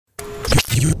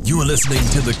You are listening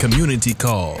to The Community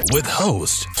Call with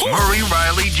host Murray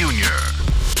Riley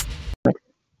Jr.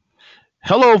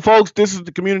 Hello, folks. This is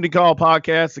The Community Call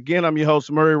podcast. Again, I'm your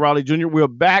host, Murray Riley Jr. We're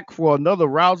back for another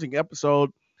rousing episode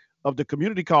of The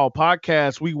Community Call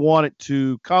podcast. We wanted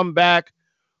to come back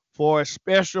for a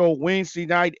special Wednesday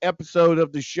night episode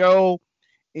of the show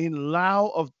in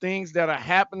lieu of things that are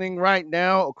happening right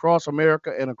now across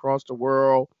America and across the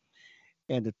world.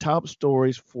 And the top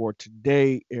stories for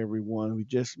today, everyone. We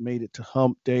just made it to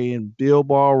hump day and Bill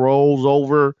Barr rolls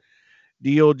over.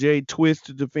 DOJ twists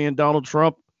to defend Donald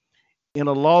Trump. In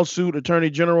a lawsuit,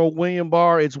 Attorney General William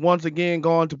Barr is once again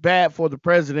gone to bat for the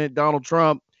president, Donald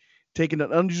Trump, taking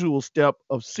an unusual step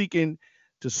of seeking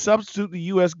to substitute the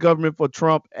U.S. government for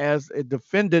Trump as a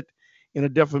defendant in a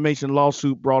defamation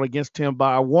lawsuit brought against him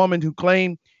by a woman who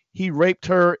claimed he raped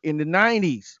her in the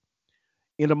 90s.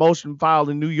 In a motion filed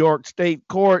in New York State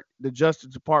Court, the Justice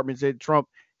Department said Trump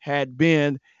had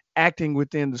been acting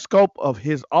within the scope of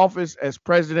his office as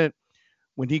president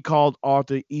when he called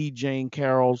Arthur E. Jane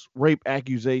Carroll's rape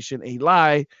accusation a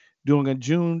lie during a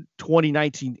June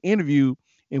 2019 interview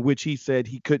in which he said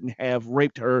he couldn't have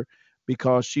raped her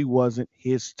because she wasn't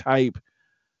his type.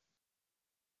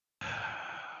 I'll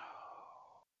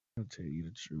tell you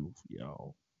the truth,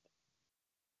 y'all.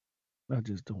 I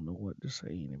just don't know what to say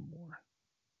anymore.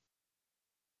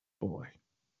 Boy.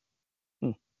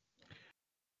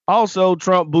 Also,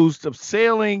 Trump boasts of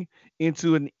sailing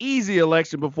into an easy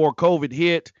election before COVID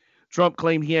hit. Trump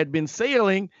claimed he had been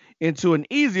sailing into an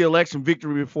easy election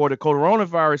victory before the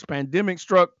coronavirus pandemic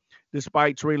struck,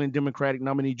 despite trailing Democratic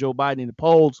nominee Joe Biden in the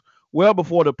polls well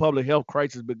before the public health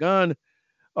crisis begun.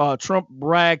 Trump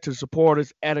bragged to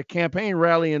supporters at a campaign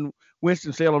rally in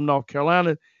Winston-Salem, North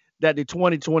Carolina, that the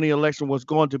 2020 election was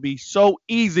going to be so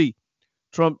easy.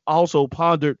 Trump also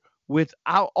pondered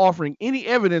without offering any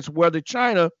evidence whether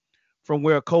China, from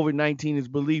where COVID-19 is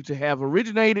believed to have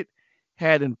originated,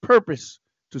 had in purpose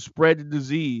to spread the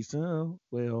disease. Oh,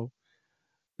 well,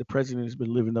 the president has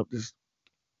been living up this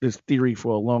theory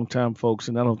for a long time, folks,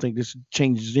 and I don't think this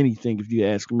changes anything if you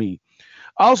ask me.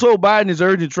 Also, Biden is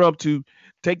urging Trump to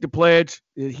take the pledge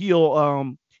that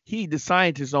he'll heed the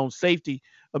scientists on safety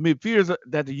amid fears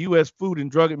that the U.S. Food and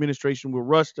Drug Administration will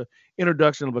rush the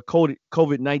introduction of a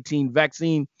COVID-19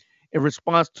 vaccine in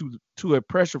response to a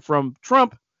pressure from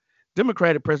Trump.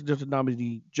 Democratic presidential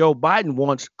nominee Joe Biden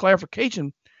wants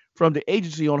clarification from the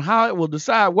agency on how it will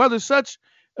decide whether such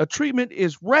a treatment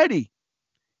is ready,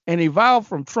 and a vow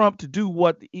from Trump to do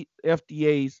what the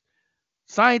FDA's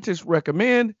scientists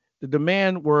recommend. The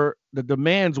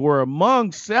demands were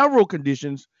among several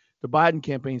conditions the Biden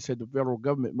campaign said the federal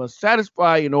government must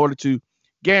satisfy in order to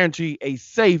guarantee a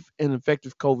safe and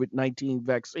effective COVID-19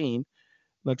 vaccine.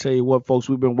 I'll tell you what, folks,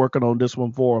 we've been working on this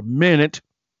one for a minute.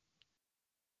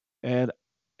 And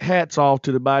hats off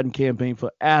to the Biden campaign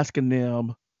for asking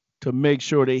them to make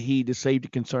sure they heed the safety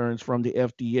concerns from the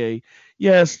FDA.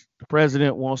 Yes, the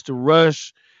president wants to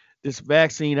rush this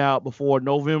vaccine out before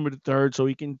November the 3rd so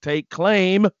he can take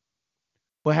claim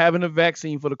for having a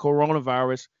vaccine for the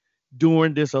coronavirus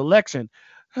during this election.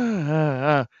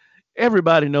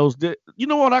 Everybody knows that. You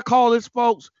know what I call this,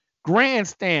 folks?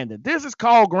 Grandstanding. This is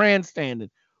called grandstanding.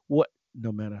 What,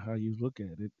 no matter how you look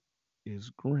at it,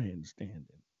 is grandstanding.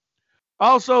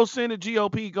 Also, Senate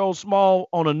GOP goes small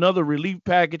on another relief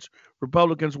package.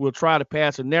 Republicans will try to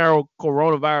pass a narrow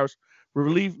coronavirus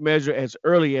relief measure as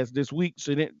early as this week.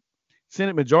 Senate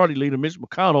Majority Leader Mitch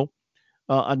McConnell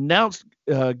announced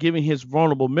giving his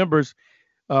vulnerable members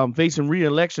facing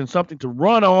re-election something to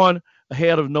run on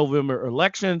ahead of November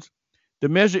elections. The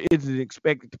measure is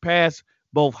expected to pass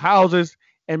both houses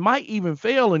and might even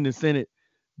fail in the Senate,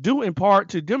 due in part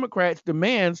to Democrats'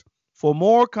 demands for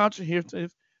more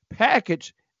comprehensive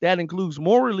package that includes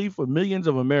more relief for millions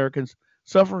of Americans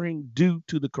suffering due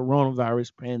to the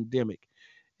coronavirus pandemic.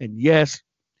 And yes,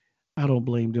 I don't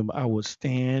blame them. I would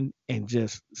stand and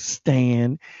just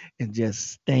stand and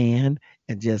just stand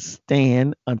and just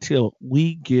stand until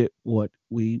we get what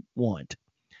we want.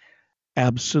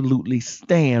 Absolutely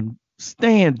stand.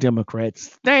 Stand,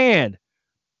 Democrats. Stand.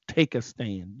 Take a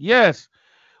stand. Yes.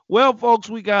 Well, folks,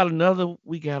 we got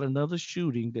another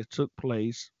shooting that took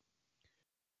place.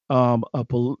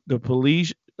 The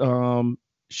police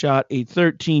shot a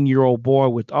 13-year-old boy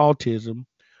with autism.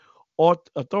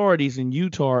 Authorities in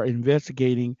Utah are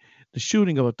investigating the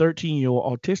shooting of a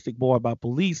 13-year-old autistic boy by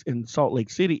police in the Salt Lake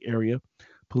City area.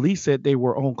 Police said they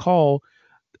were on call.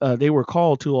 They were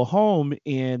called to a home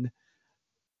in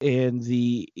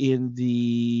the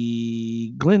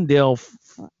Glendale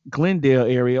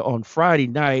area on Friday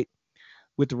night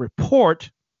with the report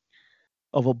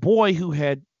of a boy who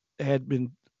had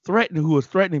been who was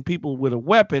threatening people with a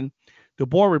weapon. The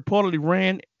boy reportedly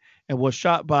ran and was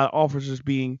shot by officers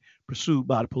being pursued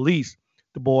by the police.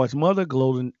 The boy's mother,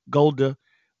 Golda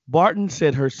Barton,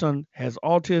 said her son has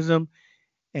autism,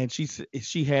 and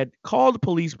she had called the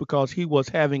police because he was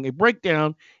having a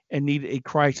breakdown and needed a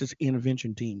crisis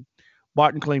intervention team.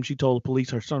 Barton claimed she told the police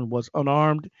her son was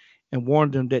unarmed and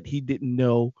warned them that he didn't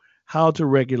know how to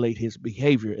regulate his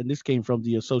behavior. And this came from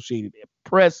the Associated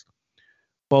Press,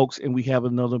 folks. And we have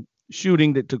another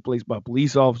shooting that took place by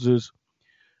police officers.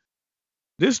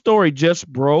 This story just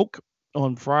broke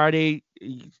on Friday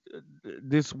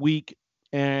this week,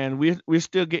 and we're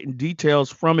still getting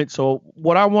details from it. So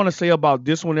what I want to say about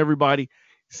this one, everybody,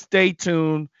 stay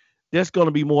tuned. There's going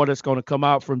to be more that's going to come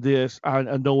out from this. I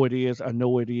know it is. I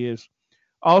know it is.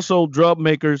 Also, drug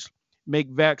makers make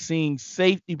vaccine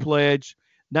safety pledge.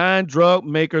 9 drug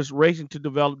makers racing to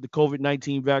develop the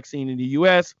COVID-19 vaccine in the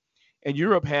U.S. and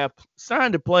Europe have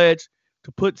signed a pledge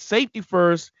to put safety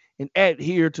first and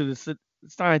adhere to the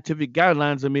scientific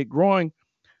guidelines amid growing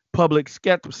public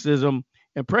skepticism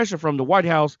and pressure from the White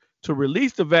House to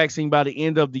release the vaccine by the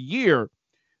end of the year.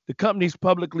 The companies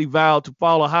publicly vowed to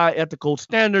follow high ethical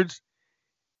standards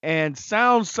and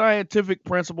sound scientific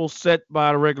principles set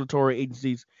by the regulatory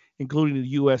agencies, including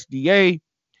the USDA,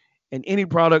 and any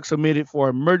product submitted for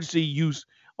emergency use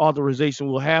authorization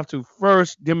will have to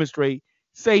first demonstrate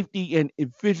safety and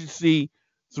efficiency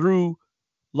through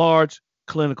large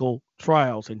clinical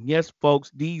trials. And yes, folks,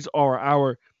 these are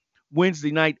our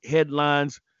Wednesday night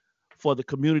headlines for the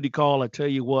community call. I tell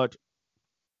you what,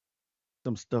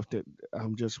 some stuff that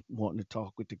I'm just wanting to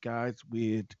talk with the guys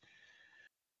with.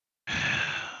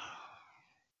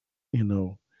 You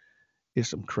know, there's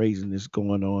some craziness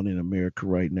going on in America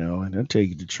right now. And I'll tell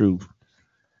you the truth.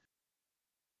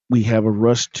 We have a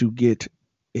rush to get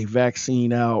a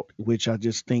vaccine out, which I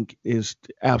just think is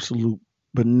absolute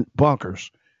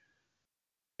bonkers.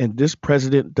 And this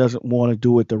president doesn't want to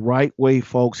do it the right way,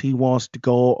 folks. He wants to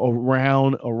go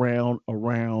around,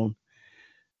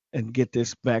 and get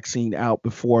this vaccine out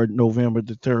before November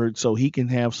the 3rd so he can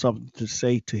have something to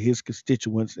say to his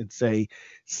constituents and say,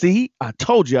 see, I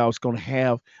told you I was going to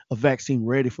have a vaccine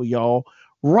ready for y'all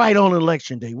right on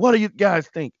election day. What do you guys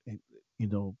think? And, they're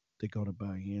going to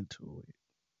buy into it.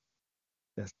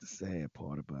 That's the sad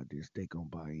part about this. They're going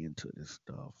to buy into this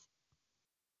stuff.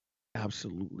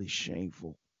 Absolutely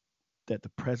shameful that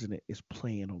the president is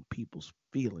playing on people's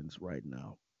feelings right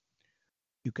now.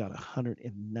 You got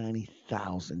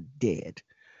 190,000 dead.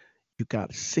 You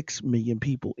got 6 million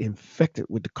people infected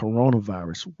with the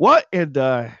coronavirus. What in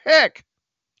the heck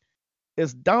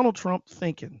is Donald Trump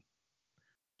thinking?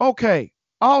 Okay.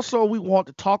 Also, we want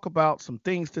to talk about some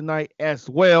things tonight as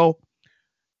well.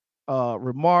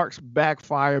 Remarks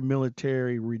backfire,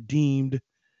 military redeemed.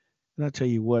 And I tell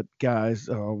you what, guys,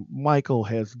 Michael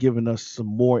has given us some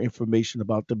more information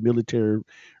about the military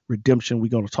redemption. We're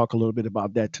going to talk a little bit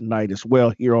about that tonight as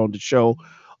well here on the show.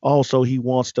 Also, he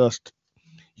wants to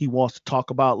talk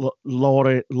about law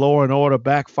and order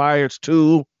backfires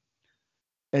too.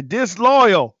 And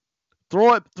disloyal,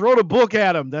 throw the book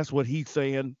at him. That's what he's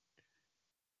saying.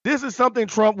 This is something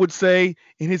Trump would say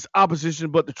in his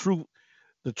opposition, but the truth,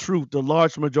 the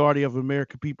large majority of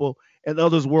American people and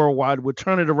others worldwide would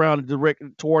turn it around and direct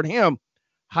it toward him.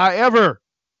 However,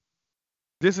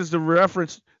 this is the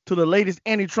reference to the latest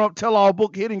anti-Trump tell-all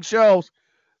book hitting shelves,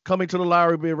 coming to the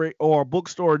library or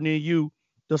bookstore near you.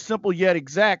 The simple yet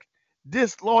exact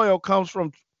disloyal comes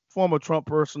from former Trump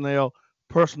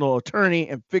personal attorney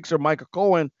and fixer Michael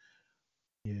Cohen.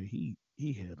 Yeah, he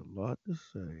had a lot to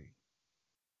say.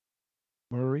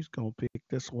 Murray's going to pick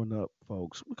this one up,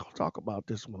 folks. We're going to talk about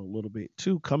this one a little bit,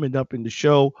 too, coming up in the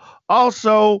show.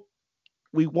 Also,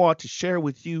 we want to share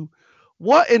with you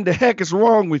what in the heck is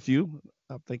wrong with you.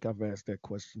 I think I've asked that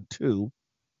question, too.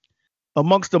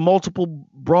 Amongst the multiple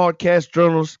broadcast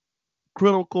journalists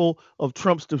critical of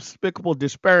Trump's despicable,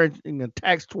 disparaging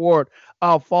attacks toward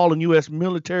our fallen U.S.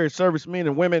 military servicemen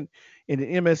and women in the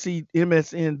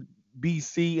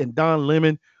MSNBC, and Don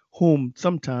Lemon, whom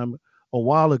sometime a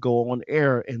while ago on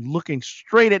air and looking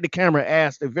straight at the camera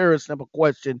asked a very simple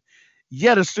question,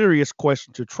 yet a serious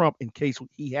question to Trump in case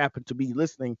he happened to be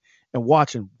listening and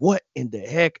watching. What in the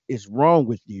heck is wrong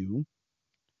with you?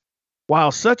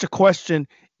 While such a question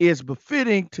is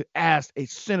befitting to ask a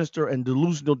sinister and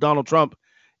delusional Donald Trump,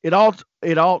 it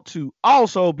ought to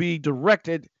also be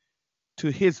directed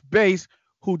to his base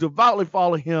who devoutly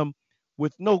follow him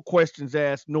with no questions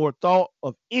asked nor thought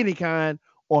of any kind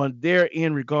on their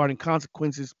end regarding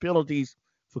consequences, penalties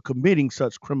for committing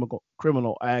such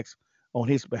criminal acts on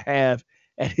his behalf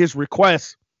at his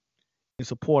request in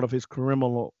support of his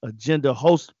criminal agenda.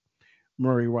 Host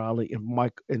Murray Riley and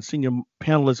Mike and senior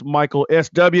panelist Michael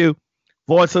S.W.,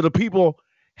 voice of the people,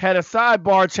 had a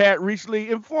sidebar chat recently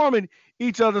informing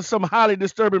each other some highly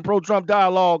disturbing pro-Trump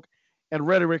dialogue and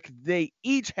rhetoric they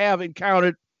each have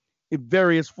encountered in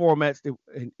various formats.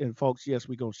 And folks, yes,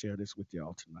 we're going to share this with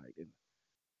y'all tonight. And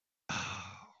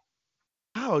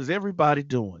how is everybody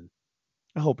doing?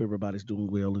 I hope everybody's doing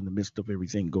well in the midst of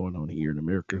everything going on here in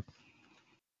America.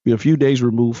 We're a few days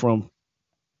removed from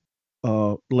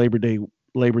Labor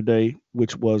Day,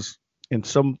 which was in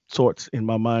some sorts in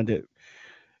my mind that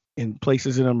in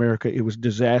places in America it was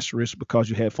disastrous because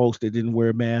you had folks that didn't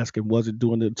wear masks and wasn't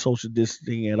doing the social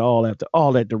distancing at all after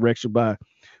all that direction by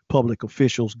public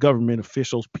officials, government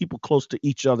officials, people close to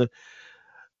each other.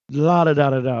 La da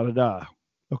da da da da da.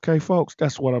 Okay, folks,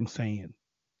 that's what I'm saying.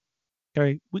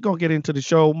 Okay, we're gonna get into the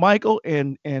show. Michael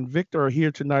and Victor are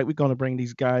here tonight. We're gonna bring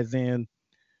these guys in.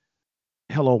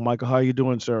 Hello, Michael. How you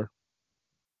doing, sir?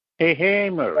 Hey,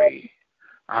 Murray.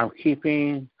 I'm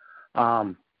keeping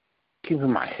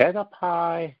my head up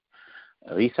high.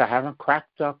 At least I haven't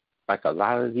cracked up like a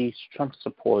lot of these Trump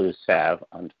supporters have,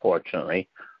 unfortunately.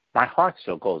 My heart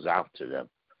still goes out to them.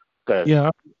 Because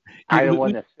I don't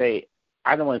want to say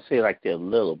like they're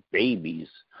little babies,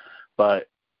 but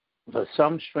for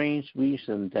some strange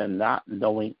reason they're not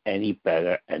knowing any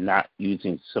better and not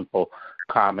using simple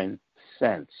common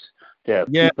sense. There are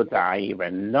people that I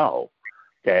even know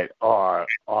that are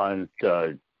on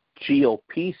the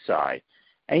GOP side.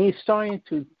 And you're starting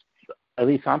to, at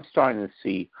least I'm starting to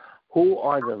see, who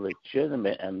are the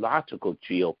legitimate and logical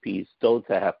GOPs, those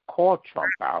that have called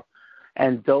Trump out,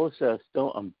 and those that are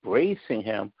still embracing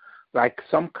him like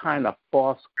some kind of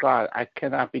false god. I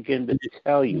cannot begin to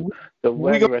tell you the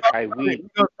rhetoric I read.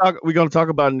 We're going to talk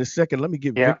about it in a second. Let me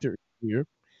get Victor here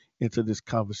into this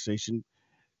conversation.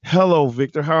 Hello,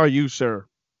 Victor. How are you, sir?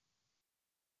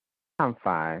 I'm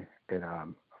fine.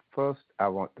 And first, I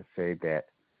want to say that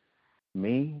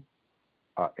me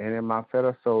or any of my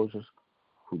fellow soldiers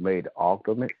who made the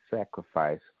ultimate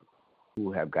sacrifice,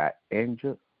 who have got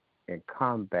injured in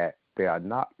combat, they are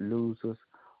not losers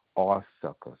or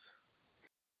suckers.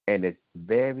 And it's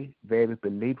very, very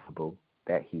believable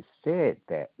that he said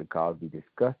that because we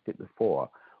discussed it before.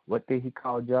 What did he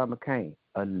call John McCain?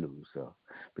 A loser.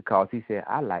 Because he said,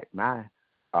 I like my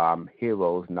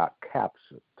heroes not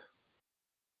captured.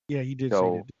 Yeah, he did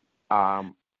say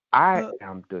that. I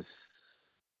am just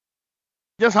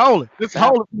hold it. Just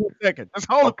hold it for a second. Just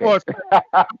hold it for a second.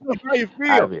 How you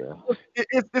feel?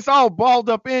 It's all balled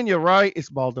up in you, right? It's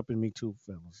balled up in me too,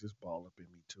 fellas. It's balled up in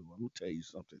me too. I'm gonna tell you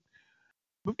something.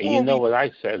 You know what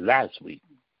I said last week.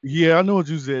 Yeah, I know what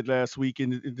you said last week,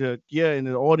 and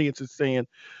the audience is saying,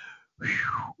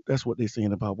 that's what they're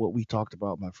saying about what we talked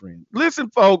about, my friend. Listen,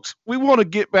 folks, we want to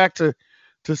get back to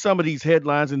some of these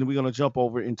headlines, and then we're going to jump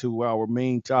over into our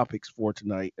main topics for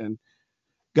tonight. And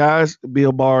guys,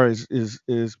 Bill Barr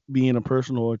is being a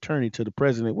personal attorney to the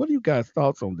president. What are you guys'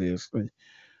 thoughts on this?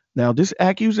 Now, this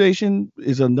accusation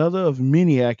is another of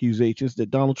many accusations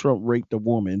that Donald Trump raped a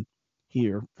woman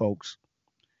here, folks.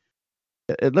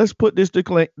 Let's put this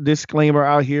disclaimer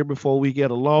out here before we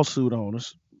get a lawsuit on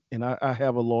us. And I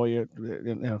have a lawyer,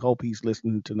 and I hope he's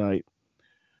listening tonight.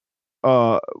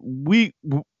 We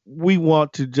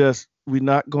want to we're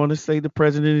not going to say the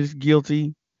president is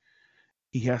guilty.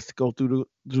 He has to go through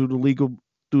the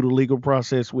legal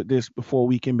process with this before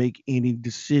we can make any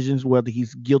decisions whether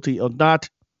he's guilty or not.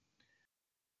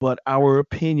 But our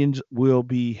opinions will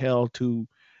be held to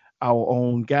our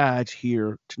own guides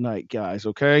here tonight, guys.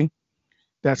 Okay.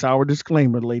 That's our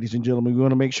disclaimer, ladies and gentlemen. We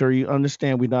want to make sure you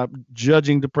understand we're not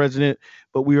judging the president,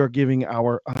 but we are giving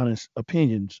our honest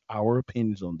opinions,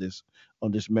 on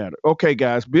this matter. Okay,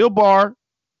 guys. Bill Barr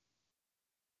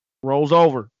rolls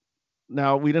over.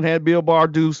 Now, we done had Bill Barr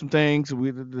do some things.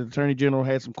 The Attorney General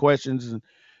had some questions and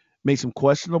made some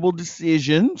questionable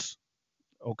decisions.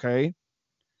 Okay.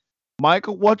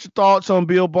 Michael, what's your thoughts on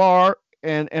Bill Barr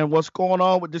and what's going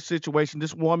on with this situation?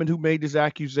 This woman who made this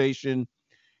accusation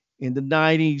in the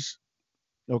 90s,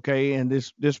 okay, and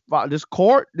this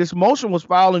motion was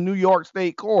filed in New York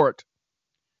State Court.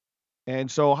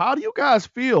 And so how do you guys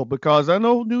feel? Because I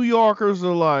know New Yorkers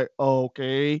are like,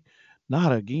 okay,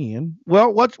 not again.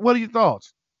 Well, what are your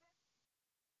thoughts?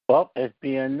 Well, it'd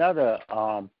be another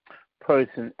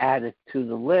person added to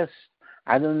the list.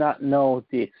 I do not know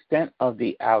the extent of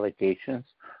the allegations,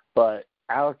 but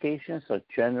allegations are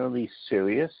generally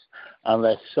serious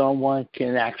unless someone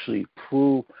can actually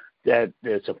prove that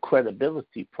there's a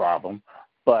credibility problem.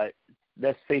 But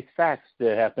let's face facts.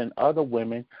 There have been other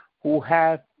women who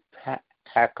have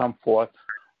come forth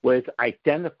with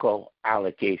identical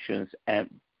allegations and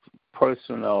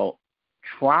personal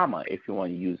trauma, if you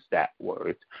want to use that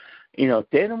word.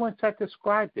 They're the ones that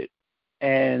described it.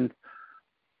 And,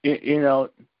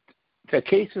 the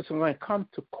cases are going to come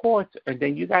to court, and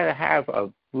then you got to have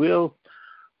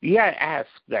you got to ask,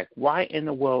 like, why in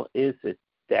the world is it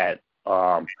that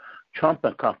Trump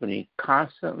and company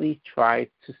constantly try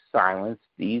to silence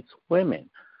these women?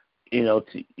 We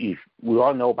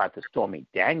all know about the Stormy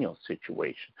Daniels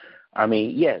situation. I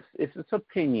mean, yes, it's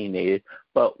opinionated,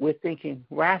 but we're thinking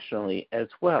rationally as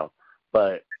well.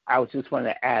 But I was just want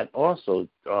to add also,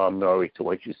 Murray, to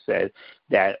what you said,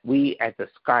 that we at the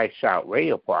Sky Shout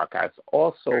Radio podcast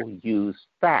also use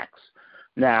facts.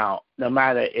 Now, no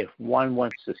matter if one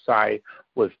wants to side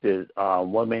with the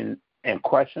woman in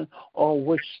question or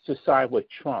wish to side with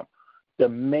Trump, the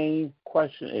main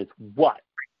question is, what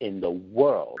in the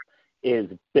world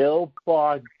is Bill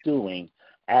Barr doing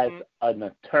as an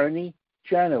attorney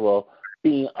general,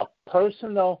 being a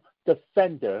personal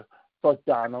defender for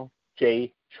Donald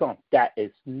J. Trump? That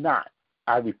is not,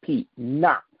 I repeat,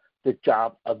 not the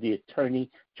job of the attorney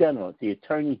general. The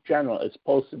attorney general is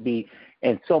supposed to be,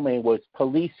 in so many words,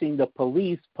 policing the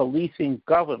police, policing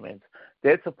government.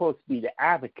 They're supposed to be the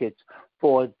advocates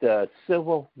for the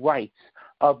civil rights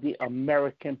of the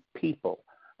American people.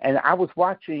 And I was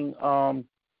watching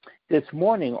this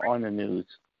morning on the news,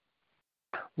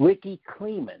 Ricky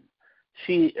Kleeman.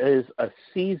 She is a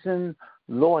seasoned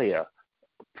lawyer,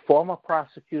 former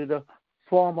prosecutor,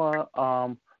 former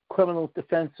criminal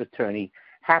defense attorney,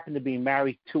 happened to be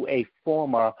married to a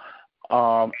former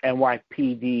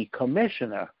NYPD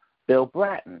commissioner, Bill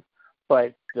Bratton.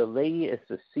 But the lady is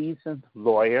a seasoned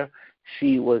lawyer.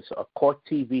 She was a court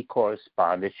TV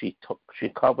correspondent. She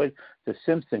covered the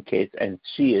Simpson case, and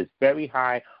she is very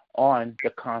high on the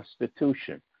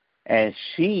Constitution. And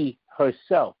she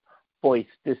herself voiced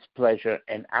displeasure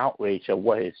and outrage at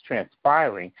what is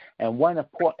transpiring. And one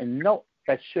important note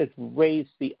that should raise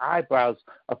the eyebrows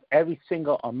of every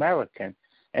single American,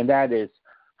 and that is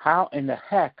how in the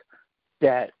heck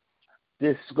that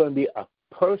this is going to be a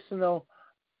personal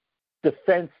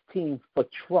defense team for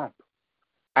Trump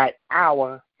at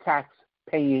our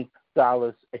tax-paying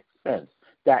dollars' expense.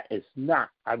 That is not,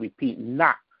 I repeat,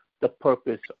 not the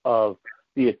purpose of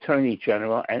the Attorney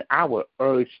General, and I would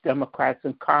urge Democrats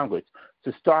in Congress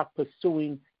to start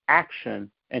pursuing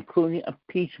action, including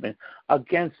impeachment,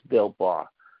 against Bill Barr.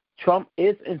 Trump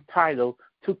is entitled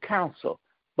to counsel,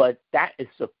 but that is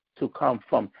to come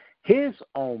from his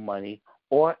own money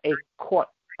or a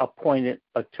court-appointed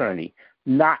attorney,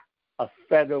 not a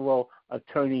federal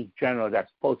attorney general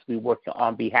that's supposed to be working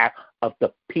on behalf of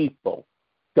the people.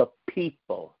 The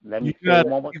people. Let me say it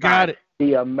one more time.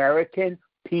 The American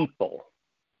people.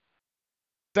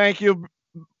 Thank you.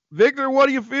 Victor, what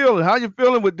are you feeling? How you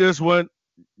feeling with this one?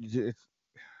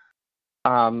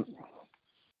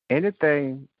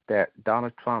 Anything that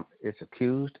Donald Trump is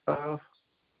accused of,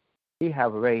 he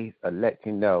have ways of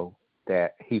letting you know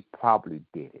that he probably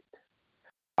did it.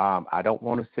 I don't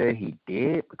want to say he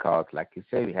did because, like you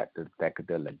said, we have to think of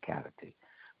the legality.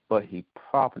 But he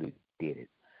probably did it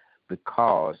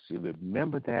because you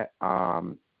remember that,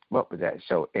 what was that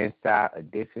show, Inside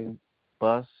Edition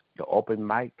Bus, the open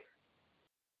mic?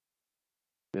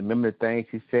 Remember the things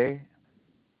he said?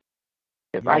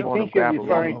 I think you're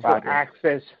referring to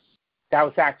Access. That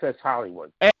was Access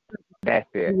Hollywood. That's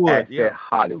it. Access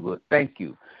Hollywood. Thank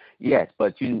you. Yes,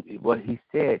 but what he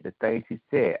said, the things he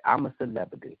said, I'm a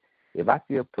celebrity. If I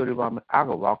see a pretty woman, I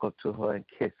can walk up to her and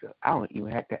kiss her. I don't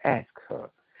even have to ask her.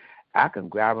 I can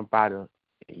grab her by the,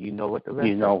 you know what the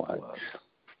rest was.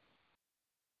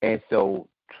 And so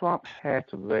Trump has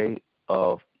a way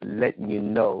of letting you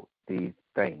know these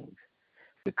things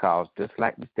because just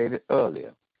like we stated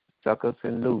earlier, suckers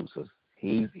and losers,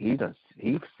 he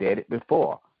said it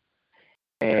before.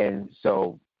 And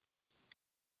so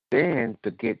then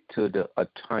to get to the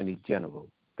Attorney General,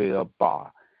 Bill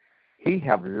Barr, he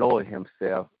have lowered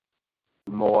himself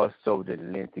more so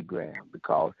than Lindsey Graham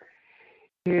because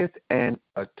he's an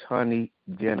Attorney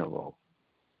General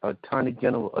of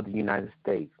the United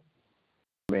States.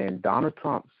 When Donald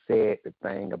Trump said the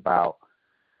thing about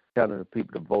telling the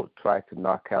people to vote twice in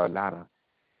North Carolina,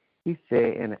 he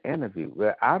said in an interview,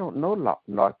 well, I don't know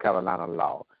North Carolina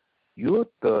law. You're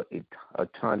the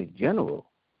Attorney General.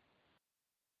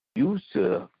 You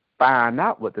should find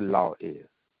out what the law is.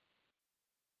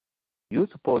 You're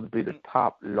supposed to be the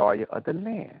top lawyer of the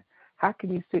land. How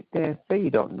can you sit there and say you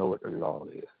don't know what the law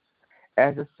is?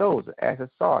 As a soldier, as a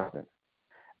sergeant,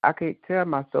 I can't tell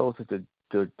my soldiers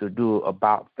to do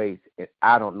about face, and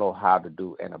I don't know how to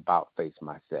do an about face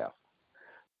myself.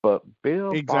 But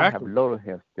Bill Barr have loaded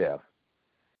himself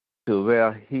to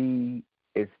where he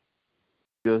is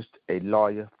just a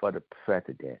lawyer for the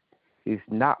president. He's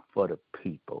not for the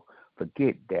people.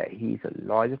 Forget that. He's a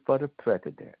lawyer for the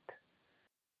president.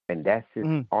 And that's his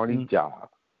only job.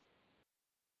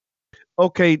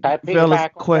 Okay, Can I fellas, piggyback on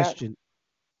that? question.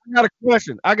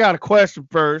 I got a question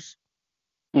first.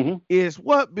 Mm-hmm. Is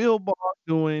what Bill Barr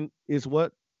doing? Is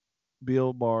what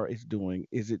Bill Barr is doing?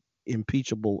 Is it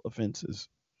impeachable offenses?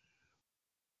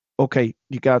 Okay,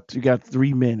 you got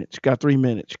 3 minutes. You got 3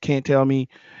 minutes. You can't tell me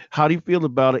how do you feel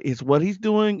about it. Is what he's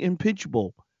doing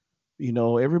impeachable? You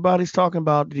know, everybody's talking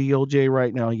about the DOJ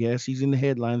right now. Yes, he's in the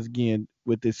headlines again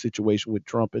with this situation with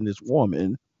Trump and this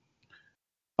woman.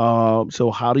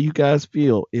 So how do you guys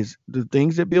feel? Is the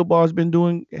things that Bill Barr's been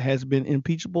doing has been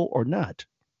impeachable or not?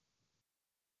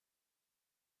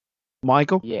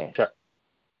 Michael? Yeah. Sure.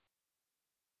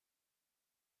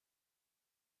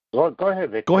 Go ahead,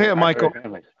 Victor. Go ahead, Michael.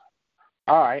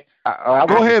 All right.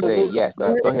 Go ahead. Yes.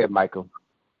 Go ahead, Michael.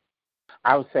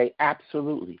 I would say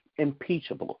absolutely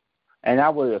impeachable. And I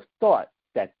would have thought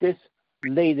that this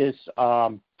latest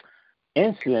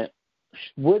incident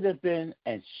would have been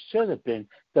and should have been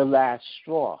the last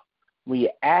straw. When you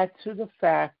add to the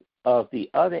fact of the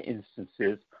other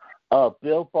instances of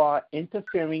Bill Barr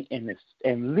interfering and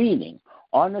leaning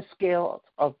on the scale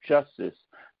of justice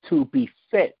to be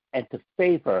fit and to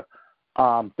favor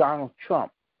Donald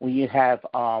Trump. When you have,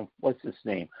 what's his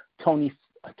name? I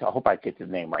hope I get the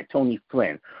name right, Tony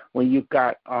Flynn. When you've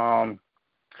got Paul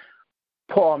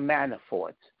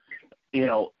Manafort,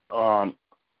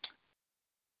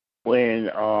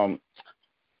 when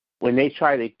they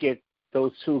try to get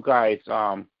those two guys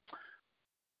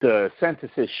the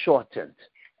sentences shortened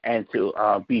and to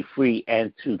be free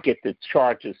and to get the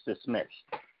charges dismissed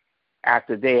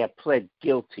after they have pled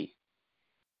guilty.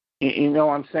 You know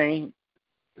what I'm saying?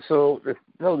 So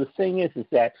the thing is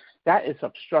that is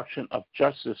obstruction of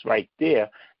justice right there,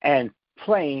 and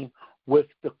playing with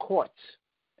the courts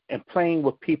and playing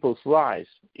with people's lives.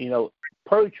 You know,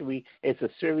 perjury is a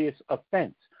serious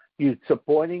offense. You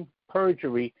supporting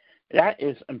perjury, that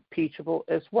is impeachable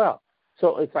as well.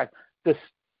 So it's like the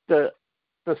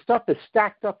stuff is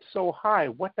stacked up so high.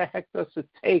 What the heck does it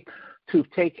take to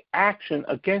take action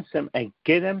against him and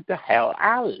get him the hell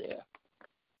out of there?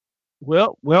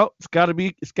 Well, it's got to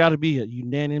be a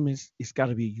unanimous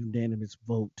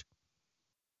vote.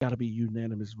 Got to be a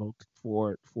unanimous vote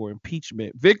for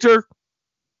impeachment. Victor,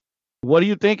 what are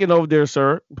you thinking over there,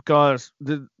 sir? Because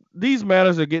these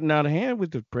matters are getting out of hand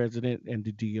with the president and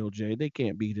the DOJ. They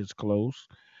can't be this close,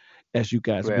 as you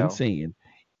guys have been saying.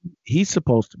 He's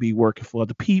supposed to be working for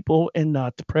the people and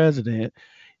not the president.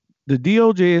 The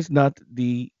DOJ is not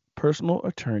the personal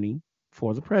attorney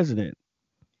for the president.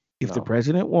 If the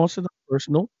president wants a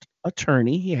personal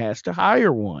attorney, he has to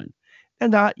hire one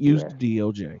and not use the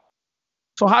DOJ.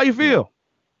 So how you feel?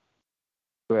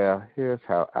 Well, here's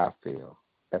how I feel.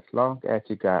 As long as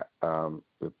you got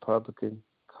Republican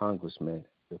congressmen,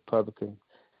 Republican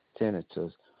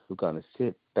senators who are going to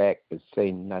sit back and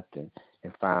say nothing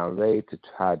and find ways to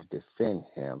try to defend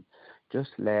him. Just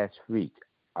last week,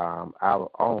 our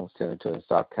own senator in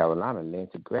South Carolina,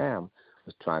 Lindsey Graham,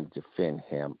 was trying to defend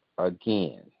him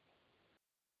again.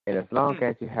 And as long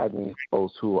as you have these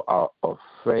folks who are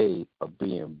afraid of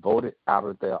being voted out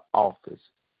of their office,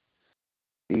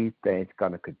 these things are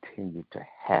going to continue to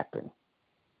happen.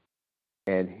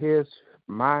 And here's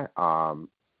my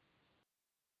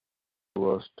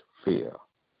worst fear.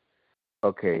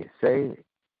 Okay, say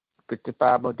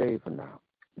 55 more days from now,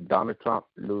 Donald Trump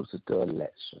loses the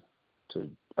election to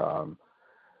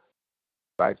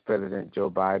Vice President Joe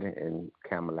Biden and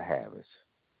Kamala Harris.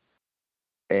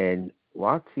 And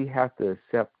once he has to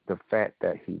accept the fact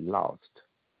that he lost,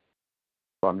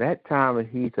 from that time when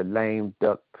he's a lame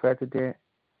duck president,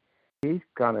 he's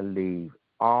going to leave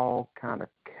all kind of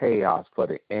chaos for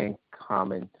the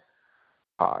incoming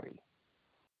party.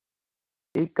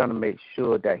 He's going to make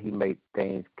sure that he makes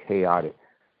things chaotic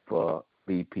for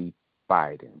VP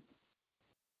Biden.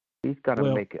 He's going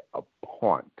to make it a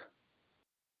point.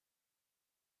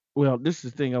 Well, this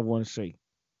is the thing I want to say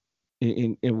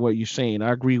in what you're saying.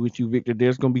 I agree with you, Victor.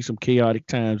 There's going to be some chaotic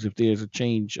times if there's a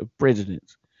change of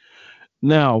presidents.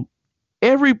 Now,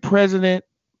 every president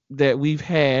that we've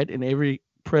had and every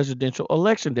presidential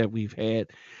election that we've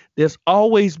had, there's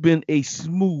always been a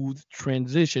smooth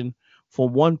transition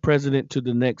from one president to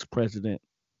the next president.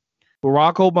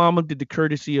 Barack Obama did the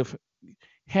courtesy of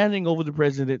handing over the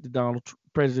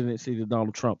presidency to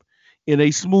Donald Trump in a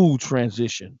smooth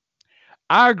transition.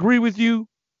 I agree with you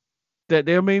that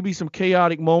there may be some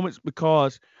chaotic moments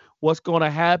because what's going to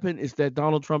happen is that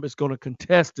Donald Trump is going to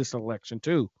contest this election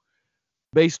too.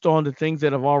 based on the things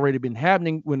that have already been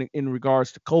happening when in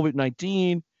regards to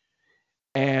COVID-19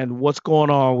 and what's going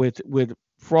on with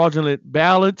fraudulent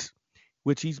ballots,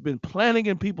 which he's been planting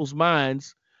in people's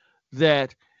minds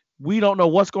that we don't know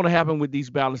what's going to happen with these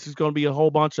ballots. There's going to be a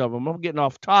whole bunch of them. I'm getting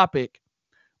off topic,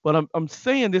 but I'm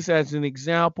saying this as an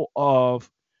example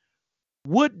of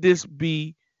would this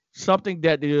be something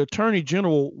that the attorney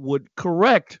general would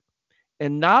correct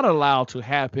and not allow to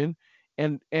happen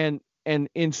and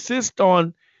insist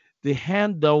on the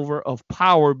handover of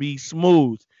power be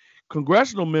smooth.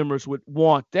 Congressional members would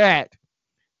want that.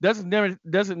 Doesn't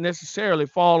necessarily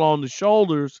fall on the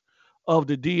shoulders of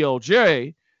the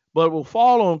DOJ, but will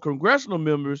fall on congressional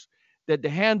members that the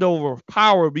handover of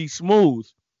power be smooth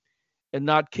and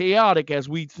not chaotic as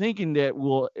we thinking that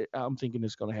will. I'm thinking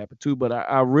it's going to happen too, but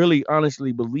I really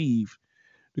honestly believe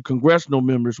the congressional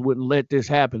members wouldn't let this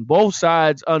happen. Both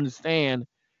sides understand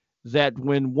that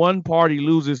when one party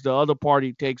loses, the other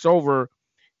party takes over,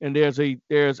 and there's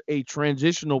a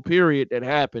transitional period that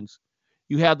happens.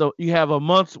 You have a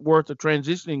month's worth of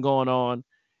transitioning going on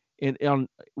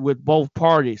with both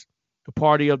parties, the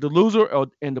party of the loser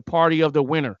and the party of the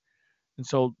winner. And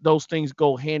so those things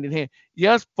go hand in hand.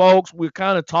 Yes, folks, we're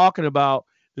kind of talking about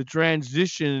the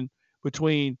transition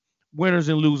between winners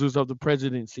and losers of the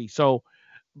presidency. So,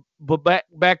 but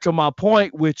back to my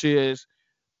point, which is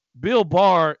Bill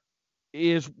Barr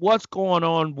is what's going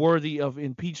on worthy of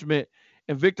impeachment.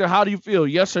 And Victor, how do you feel?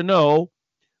 Yes or no?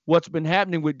 What's been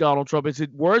happening with Donald Trump, is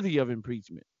it worthy of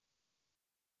impeachment?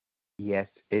 Yes,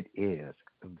 it is.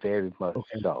 Very much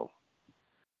so.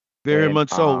 Very much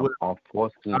so.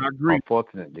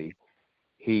 Unfortunately,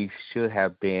 he should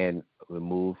have been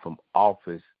removed from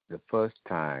office the first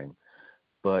time,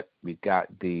 but we got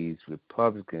these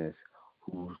Republicans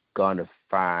who's gonna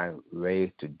find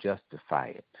ways to justify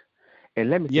it. And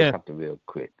let me say something real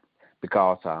quick,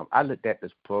 because I looked at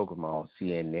this program on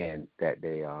CNN that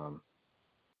they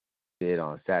did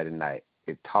on Saturday night.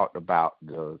 It talked about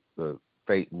the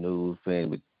fake news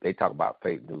thing. They talk about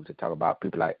fake news. They talk about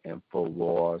people like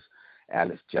InfoWars,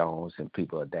 Alex Jones, and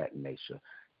people of that nature.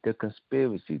 The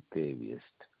conspiracy theorist.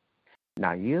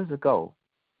 Now, years ago,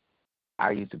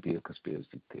 I used to be a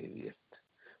conspiracy theorist,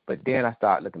 but then I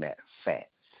started looking at facts.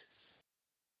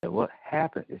 And what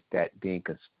happened is that being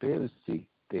conspiracy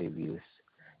theorists,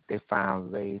 they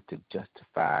found ways to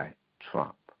justify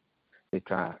Trump. They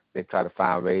try to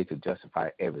find ways to justify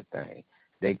everything.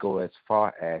 They go as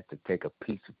far as to take a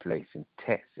piece of place in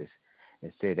Texas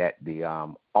and say that the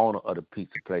owner of the piece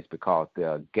of place, because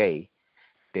they're gay,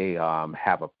 they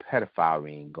have a pedophile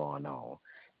ring going on.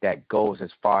 That goes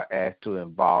as far as to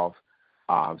involve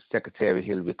Secretary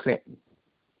Hillary Clinton.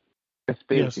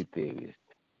 Conspiracy theories.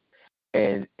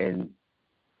 And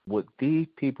with these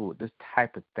people with this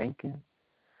type of thinking,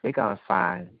 they're going to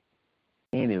find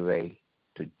any way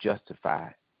to justify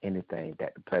anything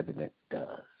that the president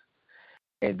does.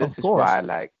 And this is why,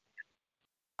 like,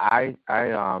 I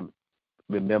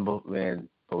remember when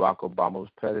Barack Obama was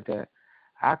president,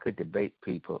 I could debate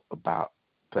people about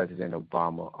President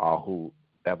Obama or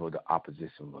whoever the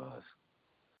opposition was.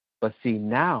 But see,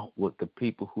 now with the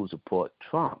people who support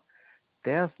Trump,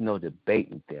 there's no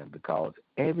debating them, because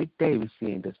every day we're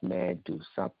seeing this man do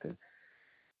something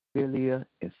sillier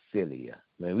and sillier.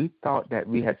 When we thought that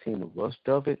we had seen the worst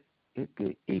of it, it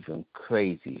get even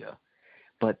crazier.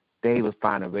 But they would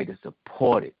find a way to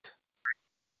support it.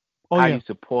 How you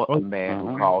support a man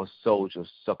who calls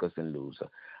soldiers suckers and losers?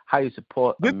 How you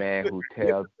support a man who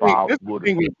tells Bob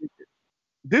Woodward?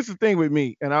 This is the thing with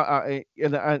me, and I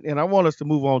want us to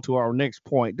move on to our next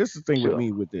point. This is the thing with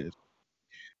me with this.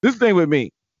 This thing with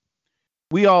me,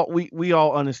 we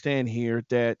all understand here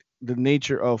that the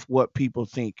nature of what people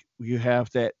think. You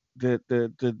have that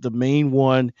the main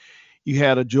one. You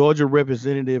had a Georgia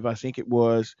representative, I think it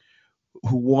was,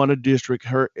 who won a district.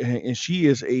 And she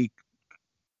is a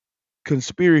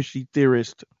conspiracy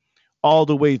theorist all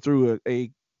the way through, a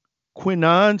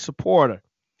QAnon supporter.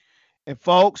 And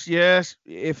folks, yes,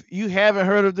 if you haven't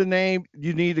heard of the name,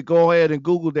 you need to go ahead and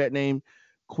Google that name,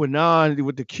 QAnon,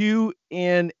 with the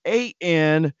QNAN.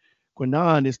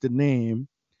 QAnon is the name.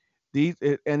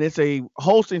 And it's a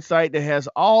hosting site that has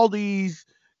all these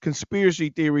conspiracy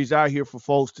theories out here for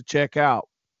folks to check out.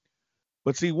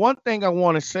 But see, one thing I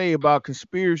want to say about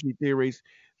conspiracy theories,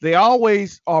 they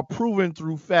always are proven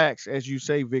through facts, as you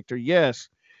say, Victor. Yes,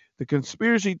 the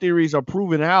conspiracy theories are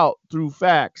proven out through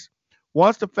facts.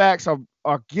 Once the facts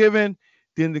are given,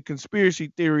 then the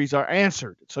conspiracy theories are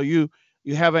answered. So you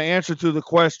have an answer to the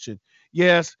question.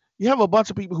 Yes, you have a bunch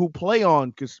of people who play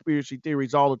on conspiracy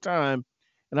theories all the time.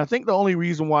 And I think the only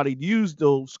reason why they use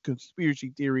those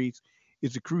conspiracy theories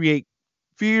is to create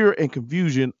fear and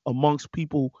confusion amongst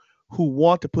people who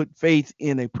want to put faith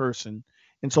in a person.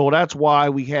 And so that's why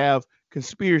we have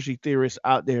conspiracy theorists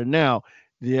out there now.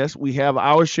 Yes, we have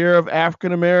our share of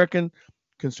African American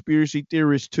conspiracy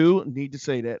theorists too. I need to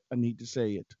say that. I need to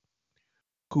say it.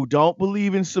 Who don't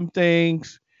believe in some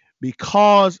things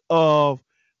because of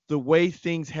the way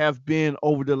things have been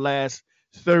over the last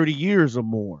 30 years or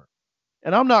more.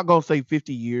 And I'm not going to say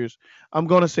 50 years. I'm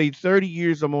going to say 30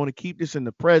 years. I'm going to keep this in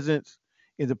the present,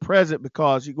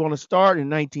 because you're going to start in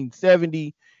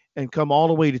 1970 and come all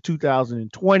the way to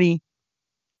 2020.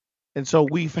 And so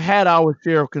we've had our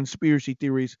share of conspiracy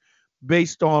theories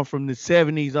based on from the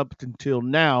 70s up until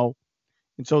now.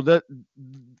 And so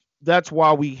that's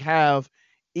why we have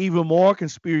even more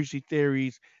conspiracy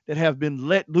theories that have been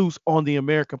let loose on the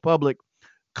American public,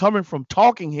 coming from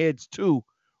talking heads too.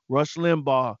 Rush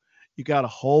Limbaugh. You got a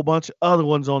whole bunch of other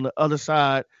ones on the other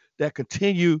side that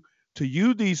continue to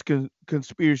use these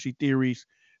conspiracy theories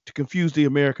to confuse the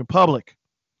American public.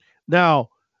 Now,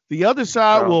 the other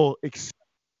side will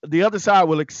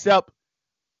accept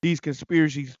these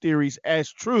conspiracy theories as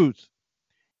truth,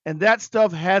 and that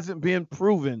stuff hasn't been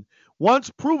proven. Once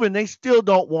proven, they still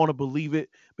don't want to believe it,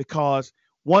 because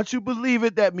once you believe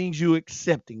it, that means you're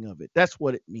accepting of it. That's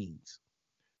what it means.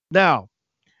 Now,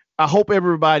 I hope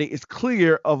everybody is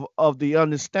clear of the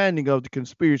understanding of the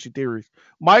conspiracy theories.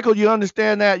 Michael, you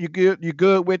understand that? You good? You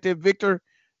good with it, Victor?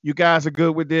 You guys are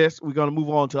good with this? We're gonna move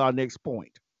on to our next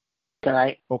point. Can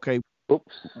I? Okay.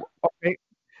 Oops. Okay.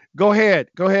 Go ahead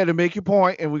and make your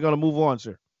point, and we're gonna move on,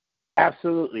 sir.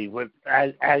 Absolutely. What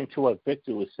adding to what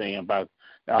Victor was saying about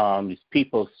these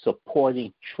people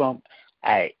supporting Trump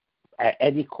at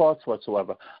any cost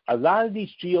whatsoever. A lot of these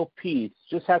GOPs,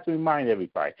 just have to remind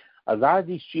everybody, a lot of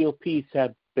these GOPs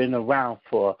have been around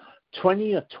for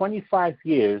 20 or 25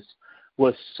 years,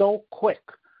 was so quick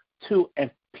to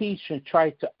impeach and try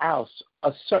to oust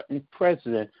a certain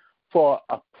president for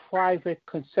a private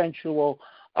consensual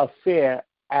affair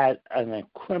at an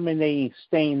incriminating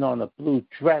stain on a blue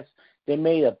dress. They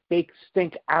made a big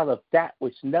stink out of that,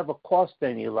 which never cost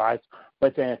any lives,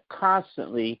 but they're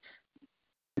constantly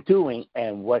doing,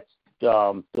 and what's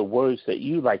the words that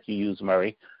you like to use,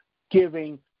 Murray,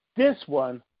 giving this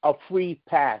one a free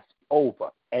pass over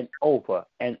and over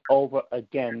and over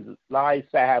again, lives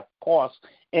that have cost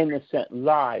innocent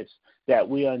lives, that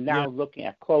we are now looking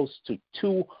at close to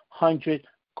 200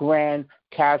 grand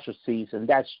casualties, and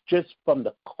that's just from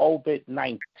the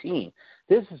COVID-19.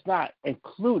 This is not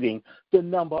including the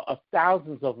number of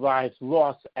thousands of lives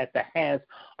lost at the hands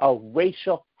of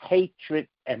racial hatred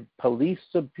and police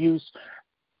abuse,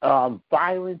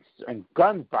 violence and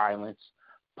gun violence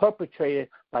perpetrated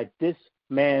by this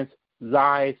man's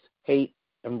lies, hate,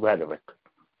 and rhetoric.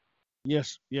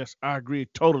 Yes, I agree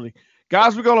totally.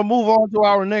 Guys, we're going to move on to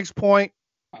our next point.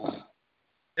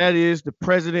 That is, the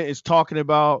president is talking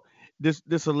about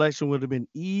this election would have been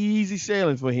easy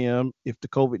sailing for him if the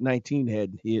COVID-19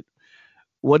 hadn't hit.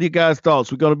 What are you guys'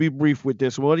 thoughts? We're going to be brief with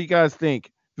this. What do you guys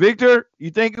think? Victor, you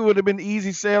think it would have been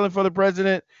easy sailing for the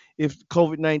president if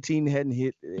COVID-19 hadn't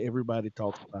hit? Everybody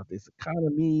talks about this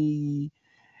economy.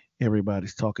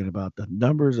 Everybody's talking about the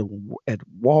numbers at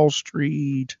Wall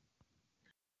Street,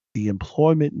 the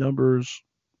employment numbers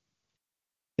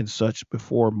and such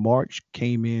before March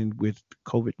came in with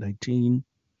COVID-19.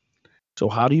 So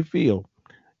how do you feel?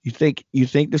 You think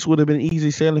this would have been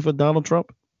easy sailing for Donald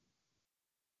Trump?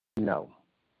 No,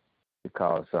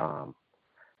 because I'm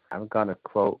gonna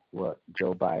quote what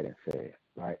Joe Biden said.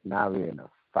 Right now we're in a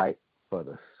fight for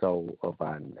the soul of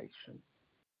our nation.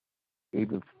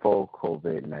 Even before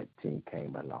COVID-19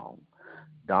 came along,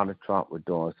 Donald Trump was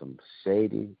doing some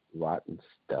shady, rotten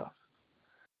stuff,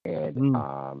 and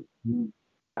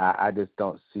I just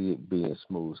don't see it being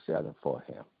smooth sailing for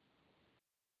him.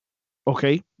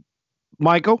 Okay.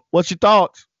 Michael, what's your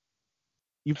thoughts?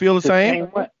 You feel the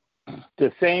same?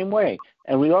 The same way.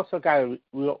 And we also got to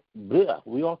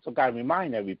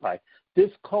remind everybody,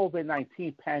 this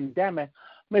COVID-19 pandemic,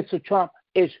 Mr. Trump,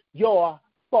 is your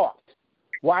fault.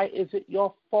 Why is it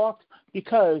your fault?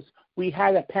 Because we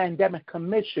had a pandemic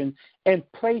commission in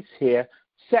place here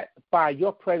set by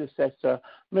your predecessor,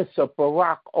 Mr.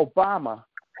 Barack Obama,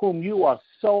 whom you are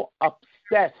so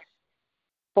obsessed,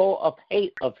 full of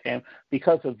hate of him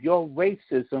because of your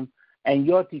racism and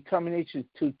your determination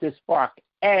to disbark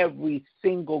every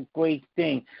single great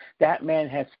thing that man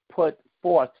has put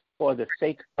forth for the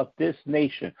sake of this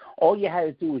nation. All you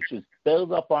had to do was just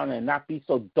build up on it and not be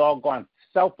so doggone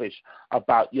selfish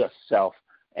about yourself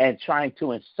and trying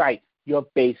to incite your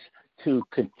base to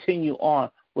continue on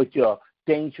with your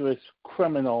dangerous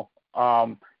criminal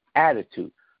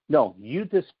attitude. No, you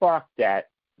disbarked that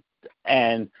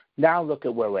And now look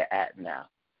at where we're at now.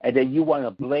 And then you want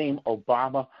to blame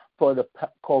Obama for the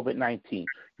COVID-19.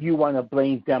 You want to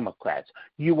blame Democrats.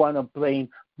 You want to blame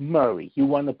Murray. You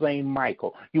want to blame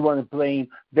Michael. You want to blame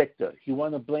Victor. You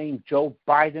want to blame Joe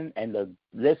Biden, and the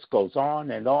list goes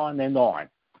on and on and on.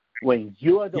 When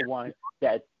you're the one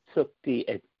that took the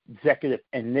executive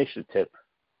initiative,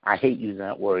 I hate using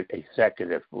that word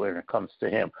executive when it comes to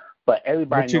him, but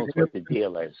everybody knows what the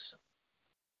deal is.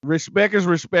 Respect is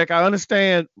respect. I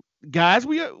understand, guys.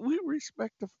 We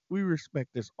respect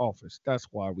this office. That's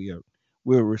why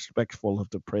we're respectful of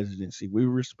the presidency. We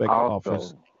respect the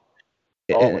office.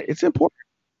 It's important.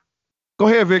 Go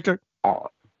ahead, Victor.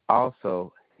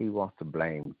 Also, he wants to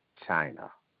blame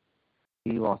China.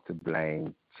 He wants to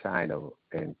blame China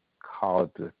and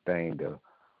call the thing the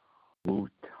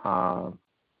Wuhan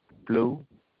flu,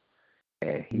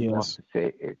 and he wants to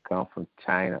say it comes from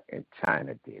China and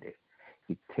China did it.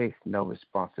 He takes no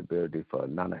responsibility for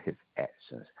none of his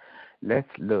actions. Let's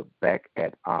look back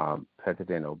at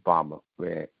President Obama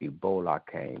when Ebola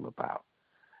came about.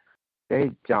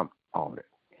 They jumped on it.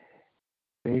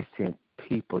 They sent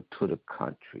people to the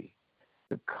country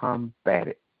to combat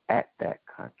it at that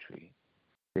country.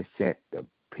 They sent the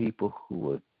people who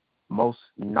were most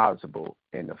knowledgeable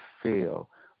in the field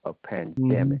of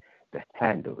pandemic to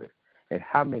handle it. And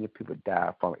how many people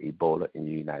died from Ebola in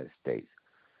the United States?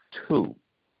 2.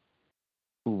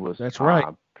 Who was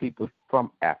people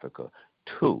from Africa.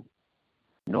 2.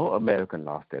 No American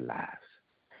lost their lives.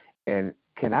 And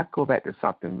can I go back to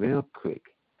something real quick?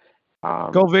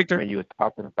 Go, Victor. When you were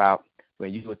talking about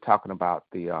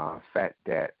the fact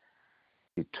that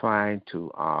you're trying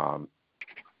to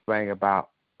bring about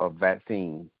a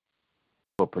vaccine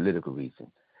for political reasons.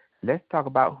 Let's talk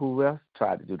about who else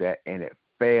tried to do that and it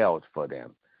failed for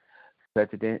them.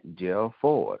 President Gerald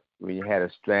Ford, when you had a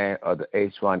strand of the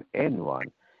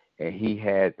H1N1, and he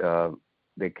had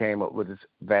they came up with this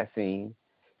vaccine.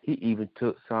 He even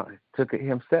took it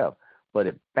himself, but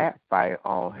it backfired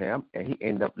on him, and he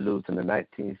ended up losing the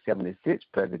 1976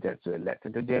 presidential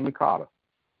election to Jimmy Carter.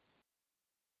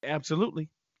 Absolutely,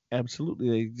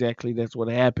 exactly. That's what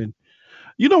happened.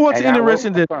 You know what's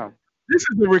interesting? That this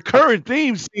is a recurring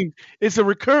theme. It's a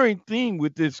recurring theme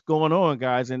with this going on,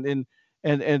 guys, and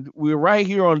we're right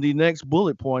here on the next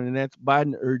bullet point, and that's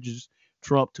Biden urges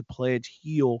Trump to pledge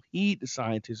he'll heed the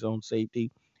scientists' own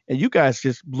safety. And you guys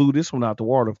just blew this one out the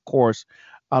water. Of course,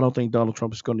 I don't think Donald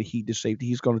Trump is going to heed the safety.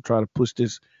 He's going to try to push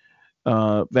this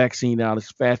vaccine out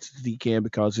as fast as he can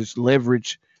because it's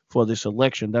leverage for this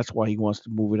election. That's why he wants to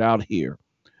move it out here.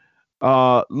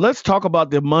 Let's talk about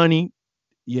the money.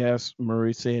 Yes,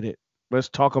 Murray said it. Let's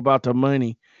talk about the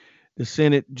money. The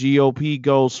Senate GOP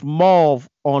goes small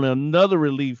on another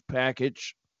relief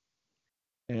package,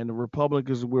 and the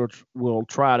Republicans will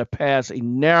try to pass a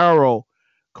narrow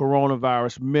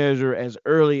coronavirus measure as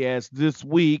early as this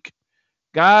week.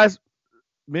 Guys,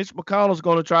 Mitch McConnell's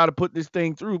going to try to put this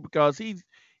thing through because he's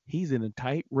in a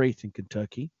tight race in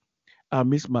Kentucky. I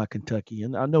miss my Kentucky,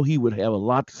 and I know he would have a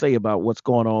lot to say about what's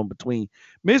going on between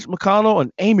Mitch McConnell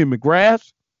and Amy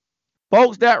McGrath.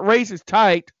 Folks, that race is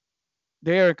tight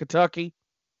there in Kentucky.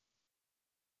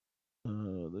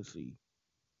 Let's see.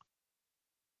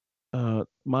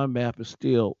 My map is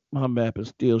still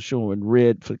showing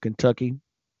red for Kentucky.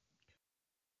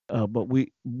 But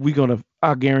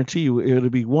I guarantee you it'll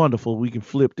be wonderful. We can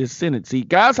flip this Senate seat.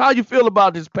 Guys, how you feel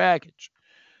about this package?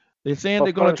 They're saying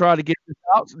they're going to try to get this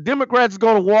out. Democrats are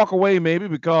going to walk away maybe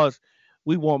because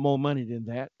we want more money than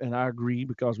that. And I agree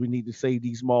because we need to save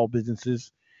these small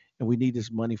businesses and we need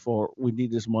this money for the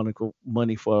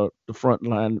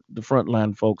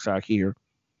frontline folks out here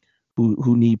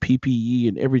who need PPE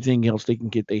and everything else they can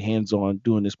get their hands on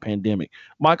during this pandemic.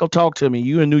 Michael, talk to me.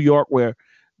 You in New York where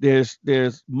there's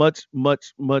much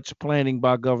planning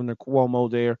by Governor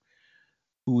Cuomo there,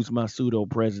 who's my pseudo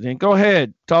president. Go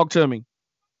ahead, talk to me.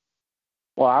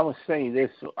 Well, I was saying this.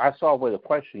 I saw with a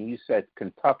question. You said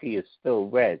Kentucky is still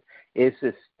red. Is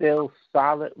it still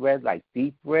solid red, like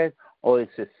deep red, or is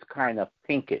it kind of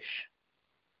pinkish?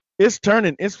 It's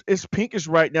turning. It's pinkish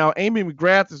right now. Amy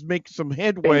McGrath is making some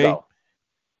headway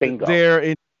there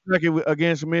in Kentucky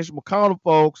against Mitch McConnell,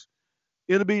 folks.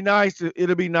 It'll be nice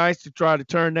to try to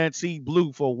turn that seat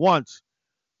blue for once.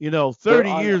 30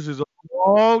 years is a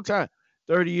long time.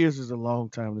 30 years is a long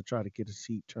time to try to get a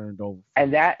seat turned over.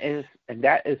 And that is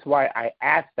why I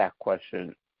asked that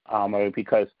question,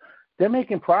 because they're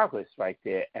making progress right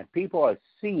there, and people are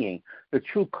seeing the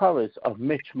true colors of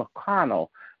Mitch McConnell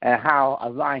and how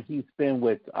aligned he's been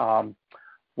with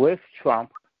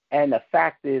Trump. And the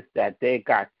fact is that they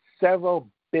got several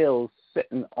bills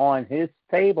sitting on his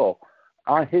table,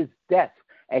 on his desk,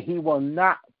 and he will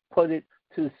not put it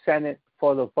to the Senate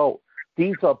for the vote.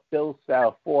 These are bills that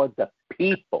are for the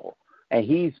people, and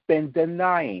he's been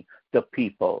denying the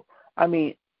people. I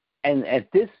mean, and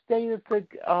at this stage of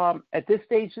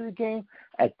the game,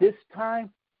 at this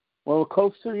time, when we're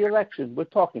close to the election, we're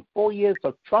talking 4 years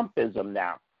of Trumpism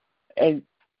now, and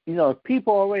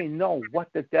people already know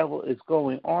what the devil is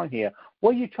going on here.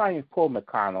 What are you trying to pull,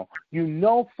 McConnell? You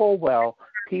know full well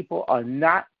people are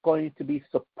not going to be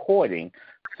supporting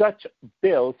such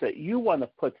bills that you want to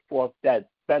put forth that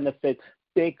benefit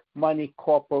big money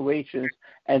corporations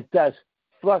and thus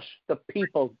flush the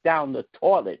people down the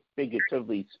toilet,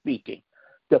 figuratively speaking.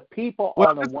 The people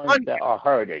are the ones that are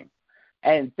hurting.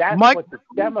 And that's what the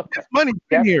Democrats... This money's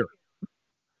been here.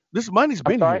 This money's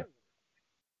been here.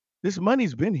 This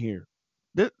money's been here.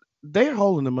 They're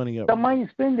holding the money up. The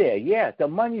money's been there. Yeah, the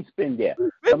money's been there.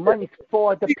 The money's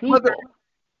for the people.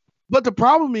 But the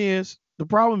problem is,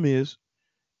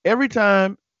 every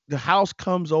time the House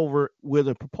comes over with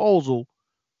a proposal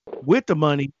with the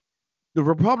money, the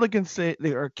Republicans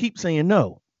keep saying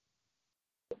no.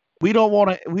 We don't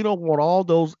want all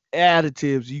those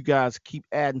additives you guys keep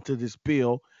adding to this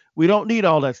bill. We don't need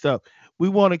all that stuff. We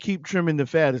want to keep trimming the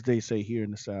fat, as they say here in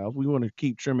the South. We want to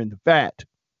keep trimming the fat.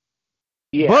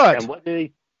 Yeah. But, and what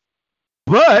did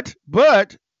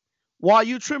but while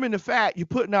you're trimming the fat, you're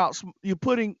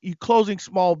closing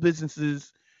small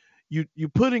businesses. You're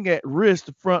putting at risk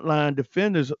the frontline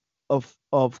defenders of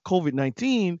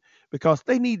COVID-19 because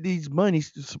they need these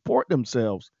monies to support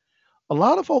themselves. A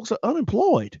lot of folks are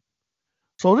unemployed,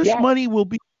 so this money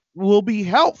will be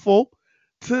helpful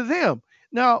to them.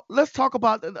 Now, let's talk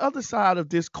about the other side of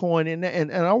this coin,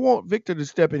 and I want Victor to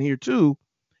step in here too,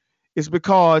 is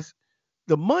because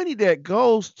the money that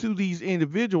goes to these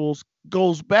individuals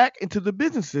goes back into the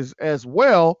businesses as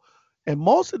well. And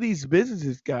most of these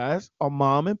businesses, guys, are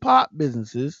mom and pop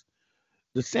businesses,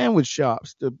 the sandwich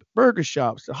shops, the burger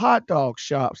shops, the hot dog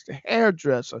shops, the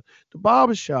hairdresser, the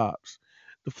barber shops,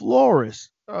 the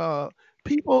florists,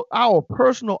 people, our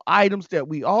personal items that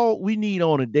we need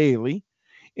on a daily.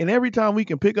 And every time we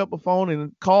can pick up a phone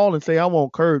and call and say, I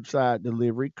want curbside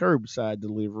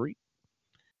delivery.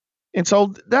 And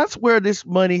so that's where this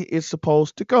money is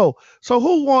supposed to go. So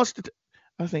who wants to?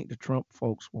 I think the Trump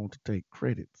folks want to take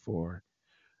credit for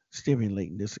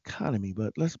stimulating this economy.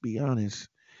 But let's be honest,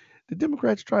 the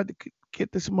Democrats tried to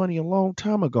get this money a long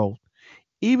time ago.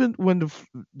 Even when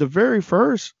the very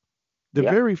first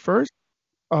bill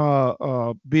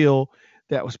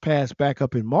that was passed back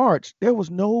up in March, there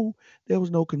was no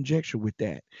conjecture with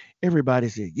that. Everybody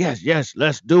said, yes,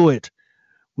 let's do it.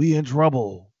 We in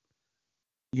trouble.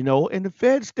 And the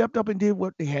Fed stepped up and did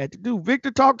what they had to do.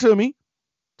 Victor, talk to me.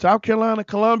 South Carolina,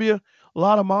 Columbia, a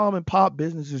lot of mom and pop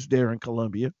businesses there in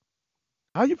Columbia.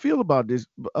 How you feel about this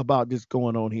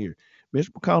going on here?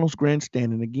 Mitch McConnell's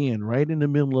grandstanding again, right in the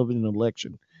middle of an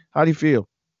election. How do you feel?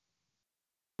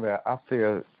 Well, I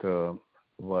feel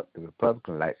what the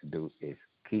Republicans like to do is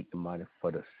keep the money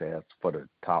for themselves, for the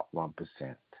top 1%.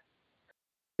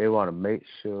 They want to make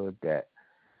sure that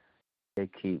they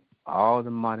keep all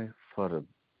the money for the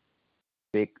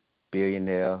big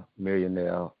billionaire,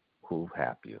 millionaire who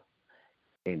have you.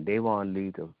 And they want to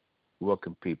leave the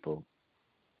working people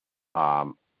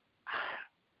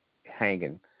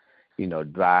hanging,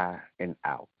 dry and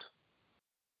out.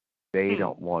 They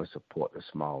don't want to support the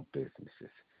small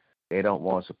businesses. They don't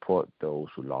want to support those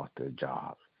who lost their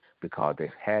jobs because they've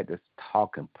had this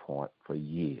talking point for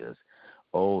years.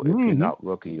 Oh, if you're not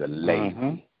working, you're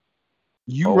lazy.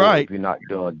 You're right. If you're not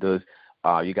doing this,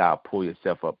 you got to pull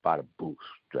yourself up by the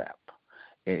bootstrap.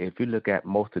 And if you look at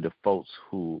most of the folks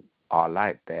who are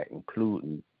like that,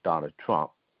 including Donald Trump,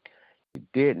 you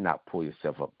did not pull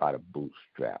yourself up by the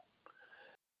bootstrap.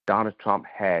 Donald Trump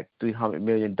had $300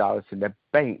 million in the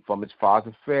bank from his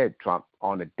father, Fred Trump,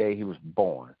 on the day he was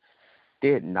born.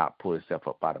 Did not pull himself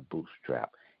up by the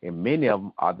bootstrap. And many of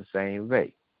them are the same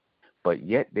way. But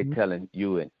yet they're telling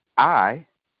you and I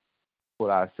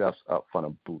pull ourselves up from a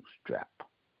bootstrap.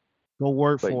 Go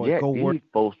work for it. Go work. These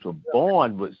folks were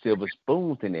born with silver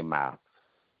spoons in their mouths.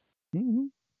 And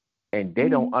they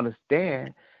don't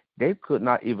understand. They could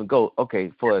not even go.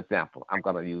 Okay, for example, I'm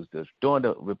going to use this. During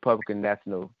the Republican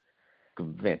National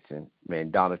Convention,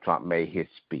 when Donald Trump made his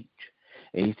speech,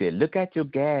 and he said, look at your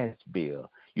gas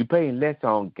bill. You're paying less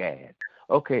on gas.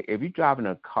 Okay, if you're driving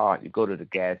a car, you go to the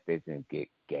gas station and get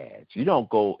gas. You don't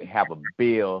go and have a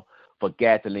bill for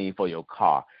gasoline for your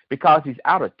car because he's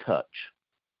out of touch.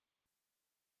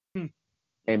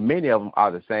 And many of them are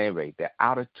the same way. They're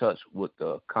out of touch with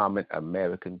the common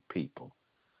American people.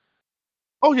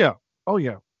 Oh, yeah.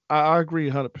 I agree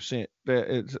 100%.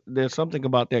 There's something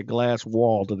about that glass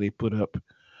wall that they put up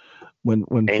when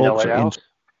And you know folks what are in. else?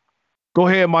 Go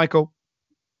ahead, Michael.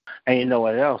 And you know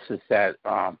what else is that,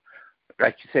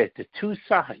 like you said, the two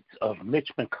sides of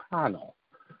Mitch McConnell.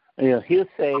 He'll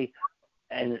say,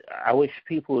 and I wish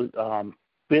people would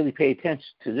really pay attention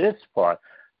to this part.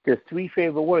 The three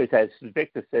favorite words, as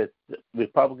Victor says,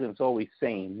 Republicans always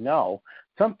saying no.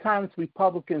 Sometimes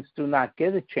Republicans do not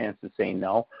get a chance to say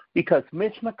no because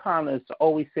Mitch McConnell is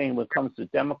always saying when it comes to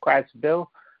Democrats' bill,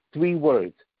 three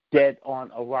words, dead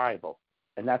on arrival.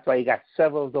 And that's why he got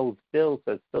several of those bills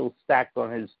that's still stacked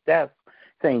on his desk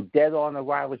saying dead on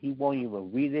arrival. He won't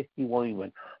even read it. He won't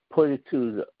even put it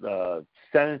to the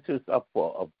senators up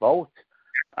for a vote.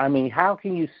 I mean, how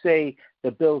can you say the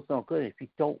bill's no good if you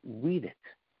don't read it?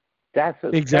 That's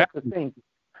the thing.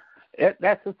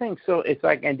 That's the thing. So it's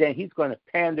like, and then he's going to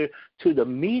pander to the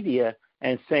media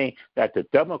and saying that the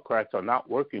Democrats are not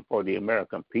working for the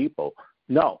American people.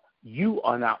 No, you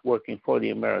are not working for the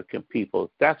American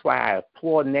people. That's why I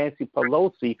applaud Nancy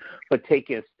Pelosi for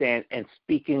taking a stand and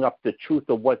speaking up the truth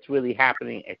of what's really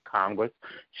happening at Congress.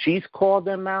 She's called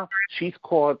them out. She's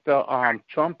called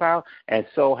Trump out, and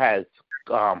so has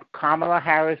Kamala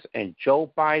Harris and Joe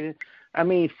Biden. I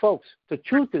mean, folks, the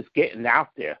truth is getting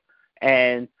out there,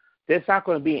 and there's not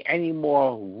going to be any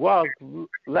more rug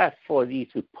left for these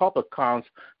Republicans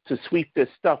to sweep this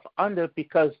stuff under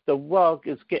because the rug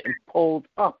is getting pulled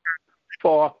up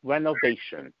for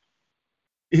renovation.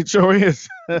 It sure is.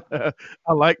 I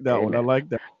like that Amen. one. I like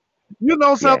that. You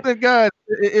know something, guys?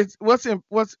 It's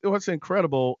what's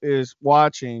incredible is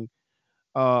watching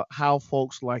how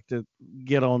folks like to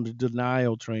get on the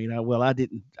denial train. I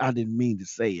didn't mean to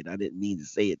say it. I didn't mean to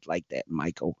say it like that,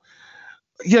 Michael.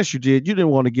 Yes, you did. You didn't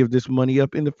want to give this money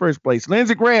up in the first place.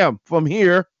 Lindsey Graham from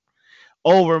here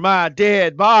over my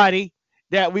dead body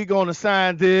that we gonna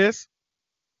sign this.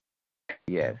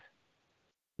 Yes.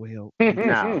 Well,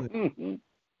 Now, can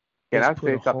I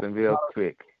say something real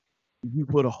quick? You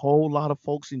put a whole lot of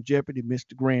folks in jeopardy,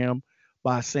 Mr. Graham,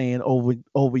 by saying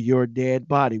over your dead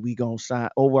body we gonna sign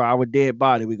over our dead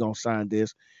body we gonna sign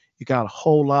this. You got a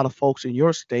whole lot of folks in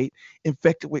your state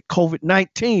infected with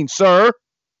COVID-19, sir.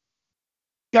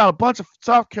 Got a bunch of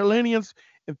South Carolinians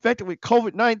infected with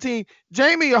COVID-19.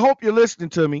 Jamie, I hope you're listening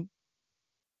to me.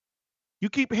 You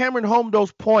keep hammering home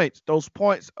those points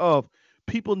of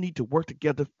people need to work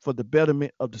together for the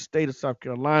betterment of the state of South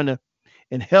Carolina,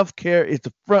 and healthcare is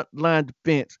the front line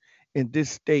defense. In this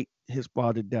state, his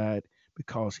father died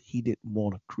because he didn't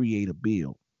want to create a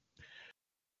bill.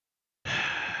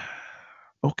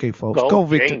 Okay, folks, go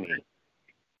Victor. Jamie.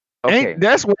 Okay.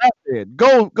 That's what I said.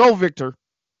 Go, Victor.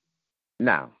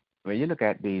 Now, when you look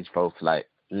at these folks like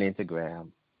Lindsey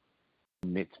Graham,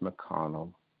 Mitch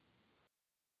McConnell,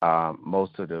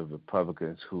 most of the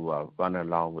Republicans who are running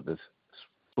along with this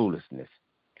foolishness,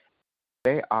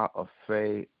 they are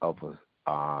afraid of a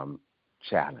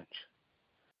challenge.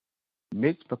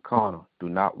 Mitch McConnell do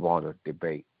not want to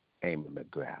debate Amy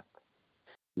McGrath.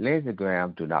 Lindsey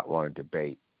Graham do not want to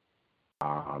debate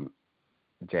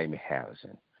Jamie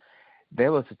Harrison.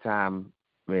 There was a time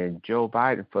when Joe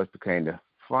Biden first became the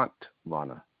front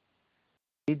runner.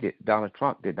 Donald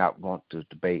Trump did not want to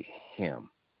debate him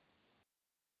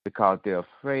because they're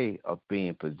afraid of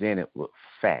being presented with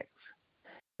facts.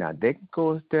 Now, they can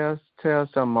go tell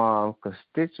some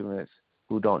constituents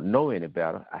who don't know any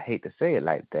better, I hate to say it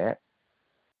like that,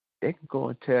 they can go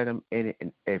and tell them any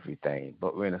and everything.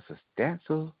 But when a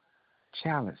substantial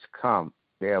challenge comes,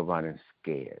 they're running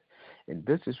scared. And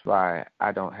this is why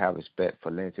I don't have respect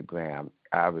for Lindsey Graham.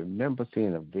 I remember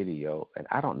seeing a video, and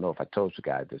I don't know if I told you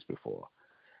guys this before.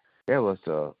 There was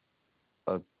a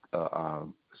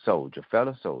soldier,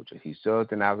 fellow soldier. He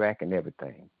served in Iraq and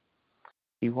everything.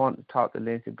 He wanted to talk to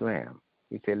Lindsey Graham.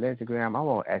 He said, Lindsey Graham, I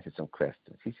want to ask you some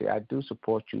questions. He said, I do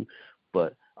support you,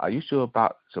 but are you sure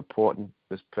about supporting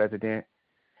this president?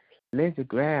 Lindsey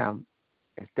Graham,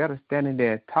 instead of standing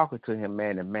there and talking to him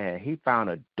man to man, he found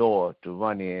a door to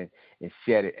run in and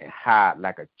shut it and hide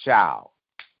like a child.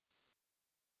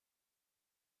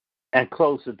 And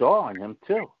close the door on him,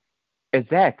 too.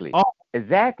 Exactly.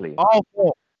 Exactly.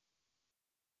 Awful,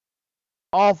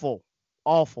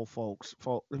 folks.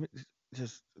 Let me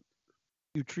just,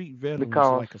 you treat veterans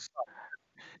like a son.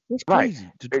 It's crazy.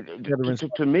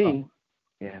 Right. To me,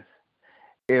 yes.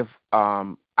 If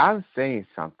I'm saying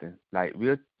something, like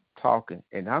we're talking,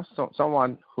 and I'm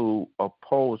someone who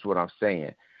opposes what I'm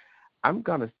saying, I'm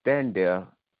going to stand there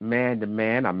man to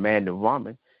man or man to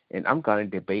woman, and I'm going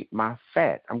to debate my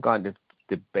fact. I'm going to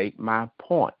debate my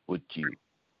point with you,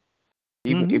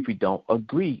 even if we don't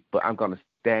agree, but I'm going to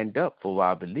stand up for what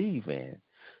I believe in.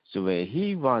 So when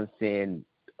he runs in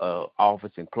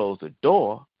office and close the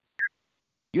door,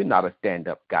 you're not a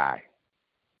stand-up guy.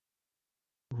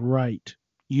 Right.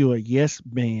 You're a yes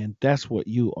man. That's what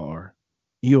you are.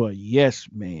 You're a yes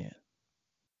man.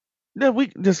 Then we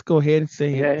can just go ahead and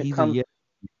say Yeah, it. it He's a comes. yes.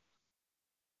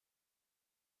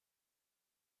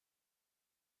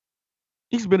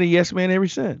 He's been a yes man ever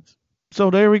since. So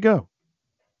there we go.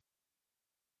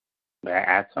 May I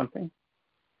add something?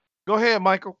 Go ahead,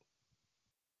 Michael.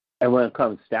 And what it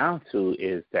comes down to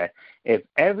is that if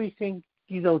everything,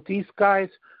 these guys,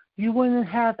 you wouldn't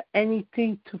have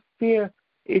anything to fear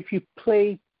if you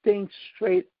played things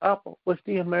straight up with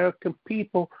the American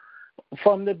people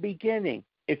from the beginning.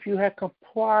 If you had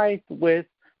complied with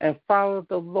and followed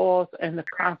the laws and the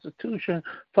Constitution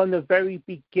from the very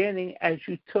beginning as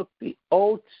you took the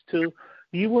oaths to,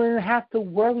 you wouldn't have to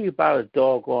worry about a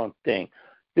doggone thing.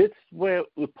 This is where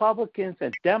Republicans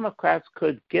and Democrats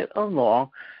could get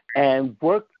along and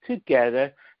work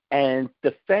together and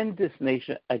defend this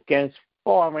nation against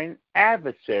foreign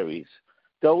adversaries,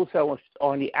 those that are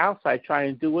on the outside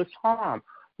trying to do us harm.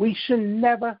 We should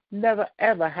never, never,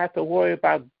 ever have to worry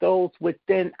about those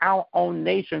within our own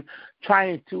nation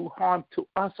trying to do harm to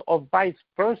us or vice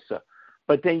versa.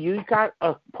 But then you got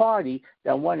a party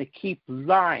that want to keep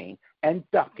lying and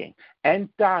ducking and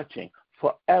dodging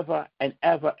forever and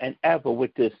ever and ever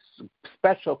with this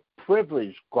special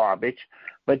privilege garbage,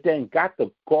 but then got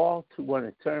the gall to want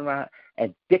to turn around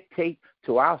and dictate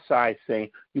to our side saying,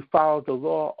 you follow the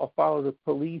law or follow the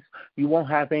police, you won't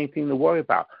have anything to worry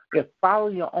about. You follow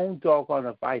your own doggone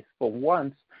advice for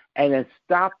once and then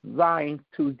stop lying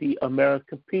to the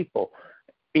American people.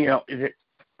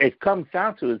 It comes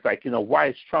down to it's like, why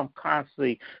is Trump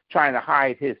constantly trying to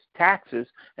hide his taxes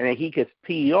and then he gets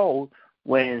PO'd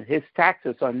when his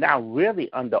taxes are now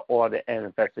really under audit and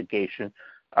investigation?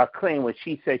 A claim when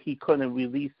she said he couldn't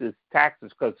release his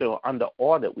taxes because they were under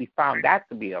audit. We found that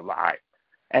to be a lie.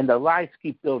 And the lies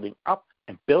keep building up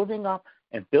and building up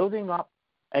and building up.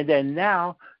 And then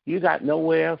now you got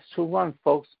nowhere else to run,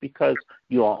 folks, because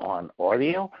you are on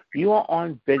audio, you are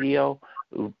on video,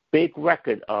 big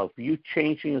record of you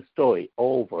changing a story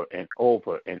over and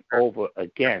over and over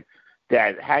again.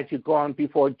 That had you gone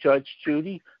before Judge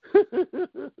Judy,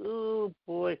 oh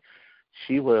boy,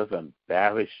 she would have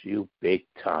embarrassed you big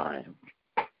time.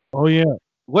 Oh yeah.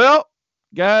 Well,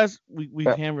 guys,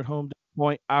 we've hammered home the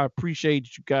point. I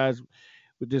appreciate you guys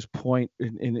with this point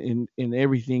and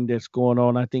everything that's going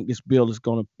on. I think this bill is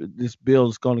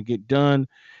gonna get done.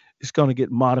 It's gonna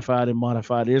get modified and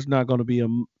modified. There's not gonna be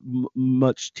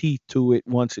much teeth to it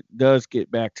once it does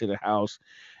get back to the House.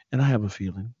 And I have a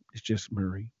feeling it's just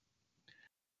Murray.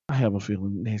 I have a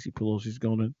feeling Nancy Pelosi is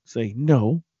gonna say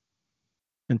no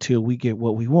until we get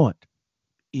what we want,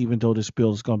 even though this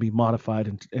bill is going to be modified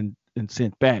and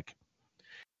sent back.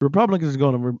 Republicans are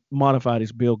going to modify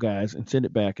this bill, guys, and send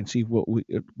it back and see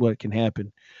what can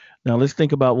happen. Now, let's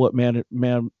think about what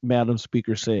Madam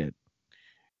Speaker said.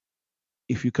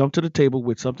 If you come to the table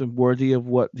with something worthy of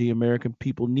what the American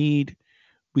people need,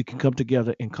 we can come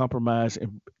together and compromise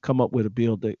and come up with a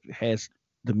bill that has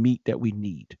the meat that we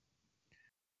need.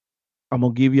 I'm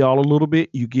going to give you all a little bit,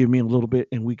 you give me a little bit,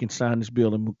 and we can sign this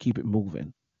bill and keep it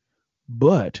moving.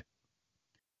 But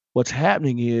what's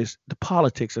happening is the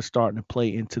politics are starting to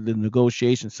play into the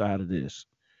negotiation side of this.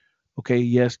 Okay,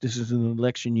 yes, this is an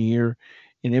election year,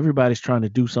 and everybody's trying to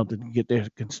do something to get their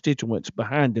constituents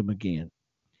behind them again.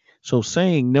 So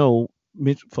saying no,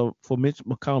 for Mitch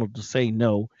McConnell to say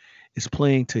no, is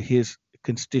playing to his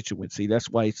constituency. That's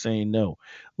why he's saying no.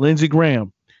 Lindsey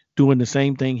Graham doing the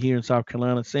same thing here in South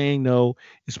Carolina, saying no,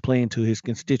 is playing to his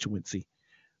constituency.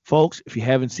 Folks, if you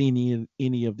haven't seen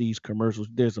any of these commercials,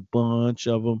 there's a bunch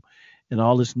of them and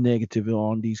all this negative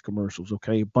on these commercials,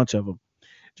 okay? A bunch of them.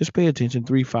 Just pay attention,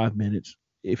 5 minutes.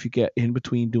 If you get in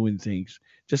between doing things,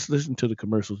 just listen to the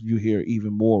commercials. You hear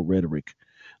even more rhetoric.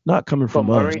 Not coming from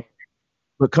us,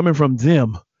 but coming from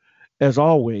them, as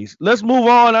always. Let's move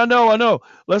on. I know.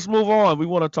 Let's move on. We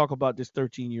want to talk about this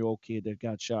 13-year-old kid that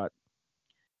got shot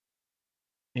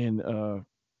in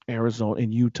Arizona,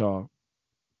 in Utah.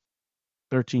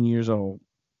 13 years old.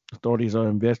 Authorities are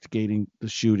investigating the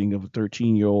shooting of a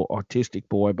 13-year-old autistic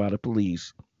boy by the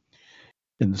police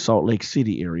in the Salt Lake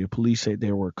City area. Police said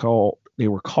they were called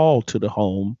to the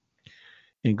home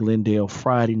in Glendale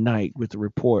Friday night with the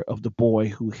report of the boy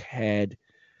who had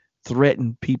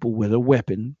threatened people with a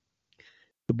weapon.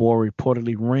 The boy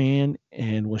reportedly ran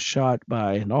and was shot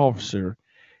by an officer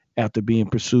after being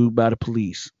pursued by the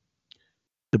police.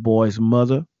 The boy's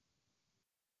mother,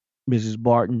 Mrs.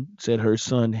 Barton, said her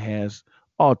son has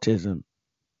autism,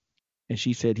 and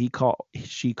she said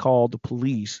she called the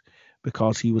police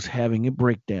because he was having a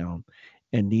breakdown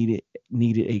and needed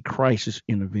a crisis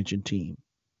intervention team.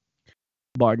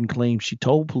 Barton claimed she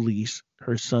told police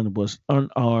her son was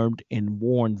unarmed and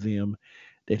warned them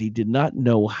that he did not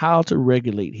know how to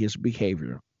regulate his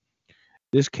behavior.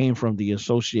 This came from the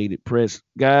Associated Press.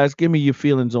 Guys, give me your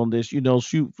feelings on this.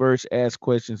 Shoot first, ask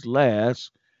questions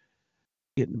last.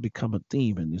 Getting to become a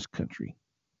theme in this country.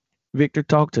 Victor,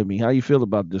 talk to me. How you feel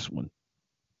about this one?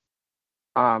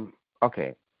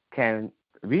 Okay. Can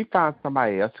we find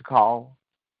somebody else to call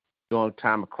during a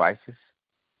time of crisis?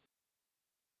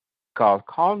 Because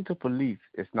calling the police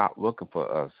is not working for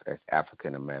us as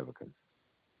African Americans.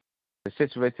 The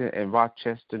situation in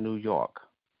Rochester, New York,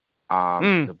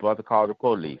 the brother called the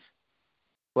police.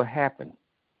 What happened?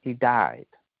 He died.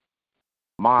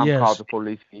 Mom Yes. called the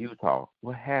police in Utah.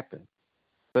 What happened?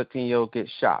 13-year-old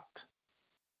gets shot.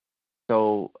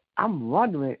 So I'm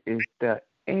wondering, is there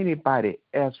anybody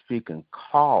else we can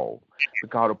call?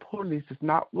 Because the police is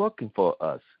not working for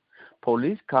us.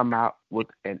 Police come out with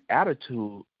an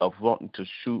attitude of wanting to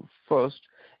shoot first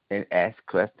and ask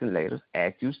questions later,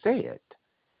 as you said.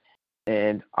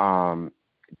 And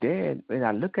then when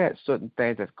I look at certain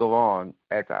things that go on,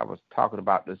 as I was talking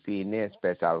about the CNN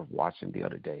special I was watching the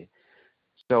other day.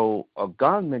 So a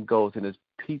gunman goes in this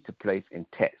pizza place in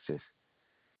Texas.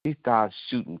 He starts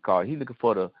shooting cars. He's looking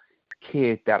for the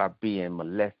kids that are being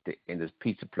molested in this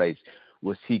pizza place,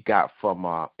 which he got from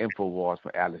InfoWars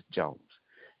from Alex Jones.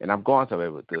 And I'm going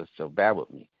somewhere with this, so bear with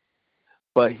me.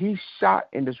 But he shot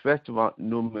in this restaurant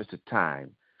numerous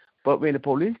times. But when the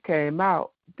police came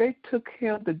out, they took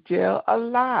him to jail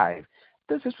alive.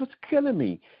 This is what's killing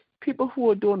me. People who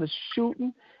are doing the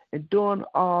shooting and doing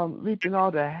reaping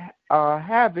all the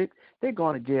havoc, they're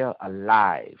going to jail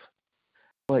alive.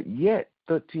 But yet,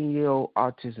 13-year-old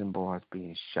autism boys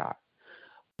being shot.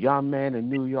 Young men in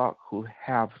New York who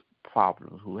have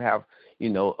problems, who have,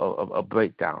 a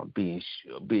breakdown, being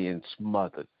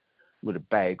smothered with a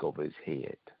bag over his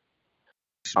head.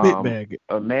 Spit bag.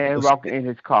 A man walking in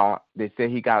his car, they say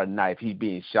he got a knife. He's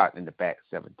being shot in the back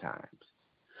 7 times.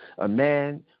 A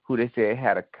man who they said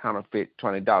had a counterfeit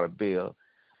 $20 bill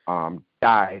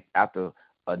died after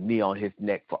a knee on his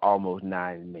neck for almost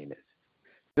 9 minutes.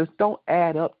 This don't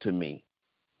add up to me.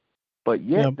 But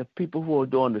yet the people who are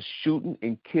doing the shooting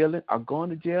and killing are going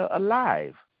to jail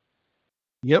alive.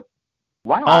 Yep.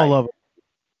 Why? All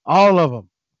of them.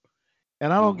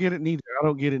 And I don't get it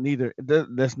neither.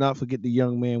 Let's not forget the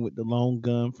young man with the long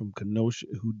gun from Kenosha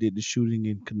who did the shooting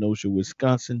in Kenosha,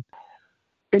 Wisconsin.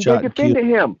 And they defended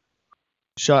him.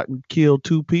 Shot and killed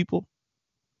 2 people.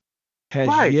 He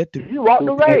walked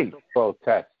away.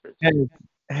 Protesters.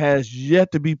 Has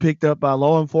yet to be picked up by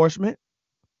law enforcement.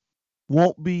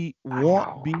 Won't be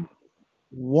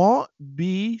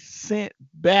sent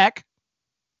back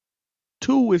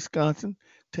to Wisconsin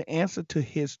to answer to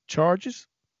his charges.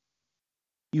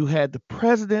 You had the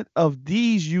president of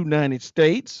these United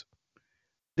States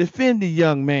defend the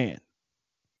young man.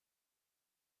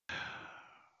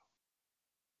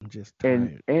 I'm just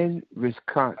tired. In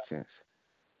Wisconsin,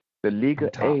 the legal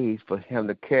age for him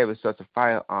to carry such a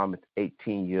firearm is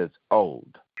 18 years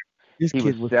old. This he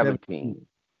kid was 17.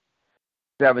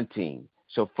 17.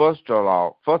 So first of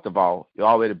all, you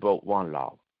already broke one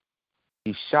law.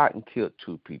 He shot and killed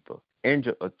 2 people,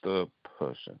 injured a 3rd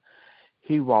person.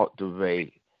 He walked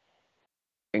away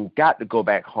and got to go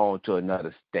back home to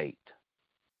another state.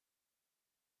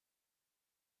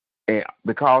 And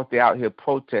because they're out here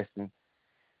protesting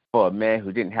for a man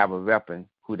who didn't have a weapon,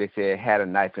 who they said had a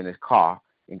knife in his car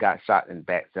and got shot in the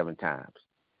back 7 times.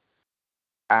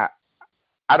 I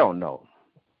don't know.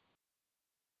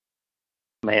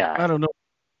 I don't know.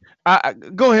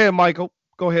 Go ahead, Michael.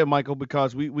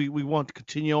 Because we want to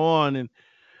continue on. And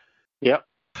yep.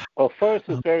 Well, first,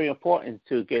 it's very important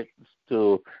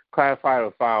to clarify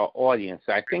with our audience.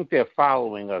 I think they're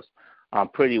following us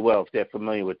pretty well if they're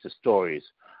familiar with the stories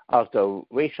of the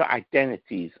racial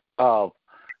identities of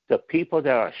the people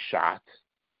that are shot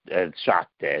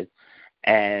dead,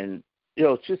 and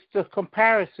just the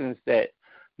comparisons that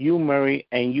you, Murray,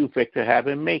 and you, Victor, have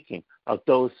been making of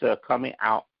those that are coming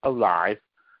out alive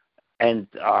and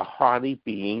hardly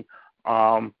being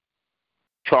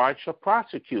charged or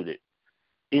prosecuted.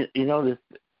 The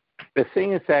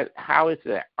thing is that how is it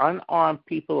that unarmed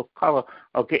people of color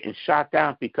are getting shot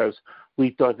down because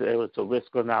we thought there was a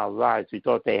risk on our lives. We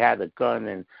thought they had a gun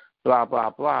and blah,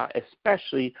 blah, blah,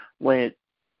 especially when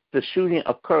the shooting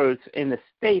occurs in the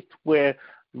states where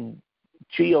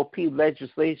GOP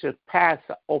legislation passed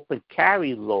open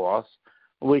carry laws,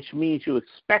 which means you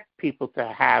expect people to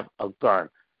have a gun.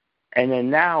 And then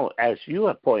now, as you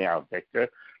have pointed out, Victor,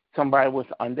 somebody was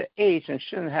underage and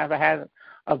shouldn't have had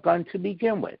a gun to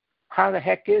begin with. How the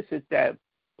heck is it that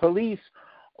police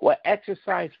will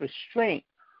exercise restraint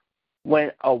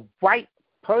when a white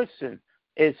person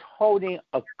is holding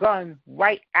a gun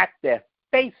right at their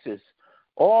faces,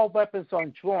 all weapons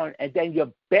undrawn, and then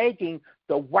you're begging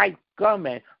the white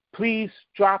gunman, please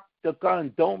drop the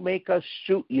gun, don't make us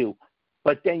shoot you.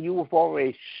 But then you have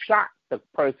already shot the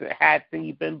person had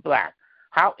he been black.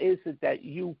 How is it that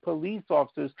you police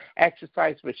officers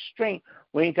exercise restraint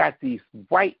when you got these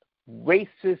white,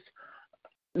 racist,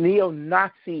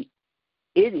 neo-Nazi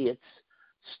idiots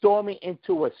storming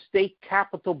into a state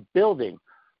capitol building,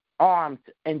 armed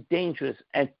and dangerous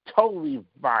and totally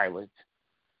violent,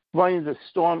 running the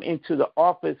storm into the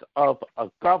office of a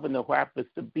governor who happens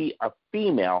to be a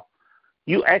female?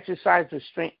 You exercise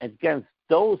restraint against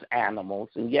those animals,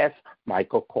 and yes,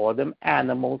 Michael called them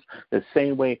animals, the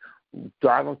same way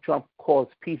Donald Trump calls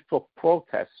peaceful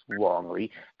protests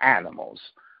wrongly animals.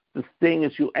 The thing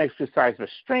is, you exercise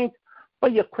restraint,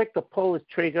 but you're quick to pull the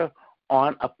trigger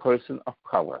on a person of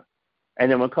color. And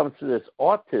then when it comes to this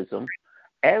autism,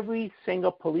 every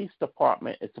single police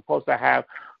department is supposed to have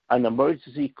an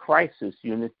emergency crisis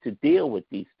unit to deal with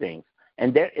these things.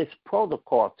 And there is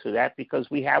protocol to that because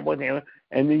we have one here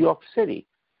in New York City.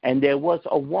 And there was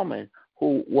a woman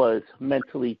who was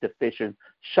mentally deficient,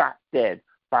 shot dead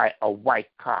by a white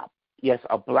cop. Yes,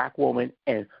 a black woman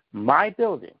in my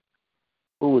building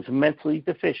who was mentally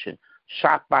deficient,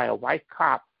 shot by a white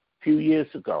cop a few years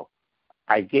ago.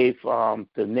 I gave the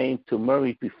name to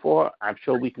Murray before. I'm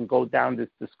sure we can go down this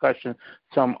discussion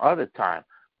some other time.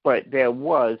 But there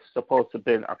was supposed to have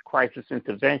been a crisis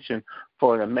intervention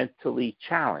for the mentally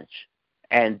challenged.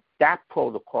 And that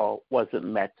protocol wasn't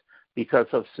met because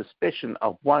of suspicion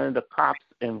of one of the cops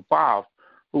involved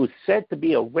who is said to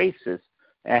be a racist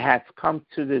and has come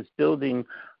to this building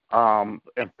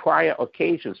in prior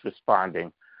occasions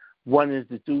responding, wanted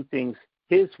to do things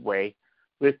his way,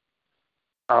 with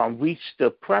reach the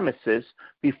premises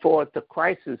before the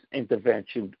crisis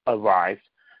intervention arrived,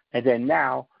 and then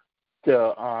now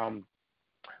the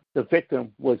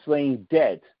victim was laying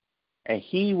dead, and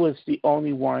he was the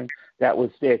only one that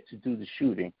was there to do the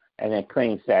shooting, and then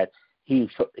claims that he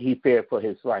feared for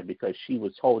his life because she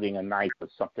was holding a knife or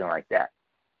something like that.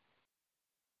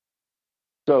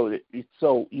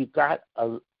 So you got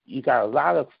a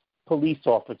lot of police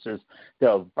officers that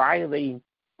are violating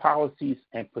policies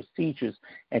and procedures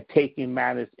and taking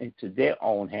matters into their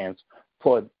own hands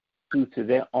due to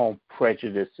their own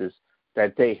prejudices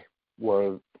that they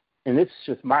were, and this is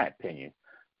just my opinion,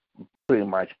 pretty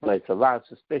much, but it's a lot of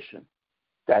suspicion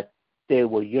that they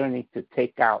were yearning to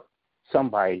take out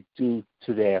somebody due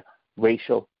to their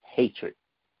racial hatred.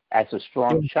 That's a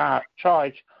strong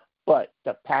charge, but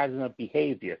the pattern of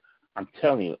behavior, I'm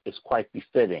telling you, is quite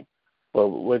befitting. But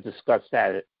we'll discuss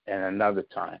that in another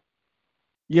time.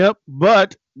 Yep,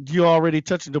 but you already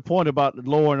touched the point about the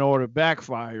law and order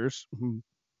backfires.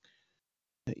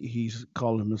 He's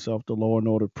calling himself the law and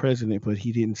order president, but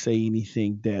he didn't say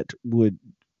anything that would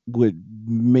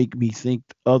make me think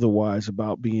otherwise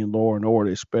about being law and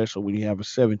order, especially when you have a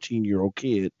 17-year-old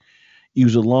kid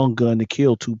use a long gun to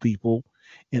kill 2 people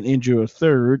and injure a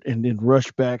third, and then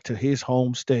rush back to his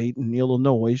home state in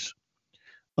Illinois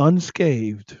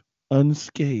unscathed.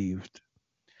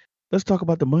 Let's talk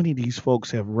about the money these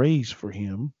folks have raised for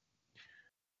him.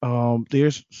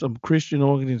 There's some Christian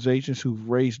organizations who've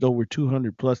raised over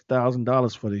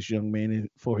 $200,000+ for this young man and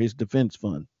for his defense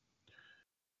fund.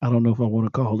 I don't know if I want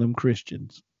to call them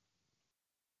Christians.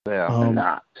 They are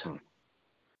not.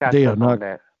 They are not.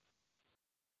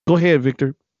 Go ahead,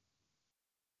 Victor.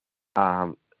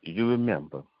 You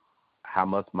remember how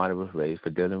much money was raised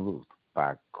for Dylann Roof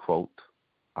by quote,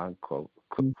 unquote,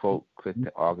 quote, Christian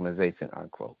organization,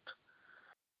 unquote.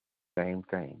 Same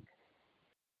thing.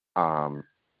 And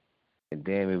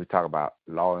then we would talk about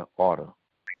law and order.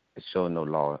 It showed no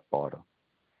law and order.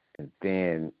 And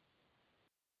then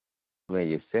when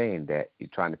you're saying that, you're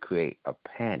trying to create a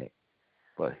panic.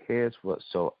 But here's what's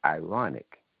so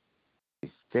ironic.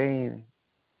 He's saying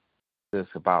this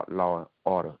about law and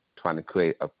order, trying to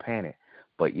create a panic.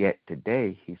 But yet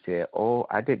today he said,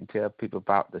 I didn't tell people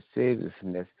about the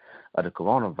seriousness of the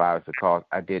coronavirus because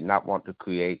I did not want to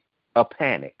create a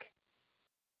panic.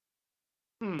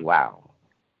 Wow.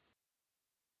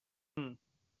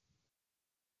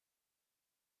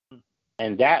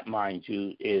 And that, mind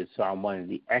you, is one of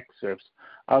the excerpts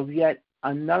of yet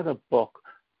another book,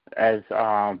 as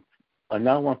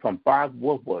another one from Bob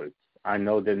Woodward. I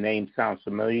know the name sounds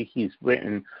familiar. He's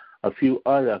written a few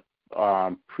other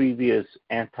previous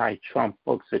anti-Trump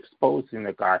books exposing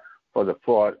the guy for the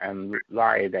fraud and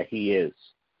liar that he is.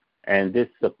 and this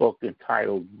is a book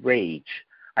entitled Rage.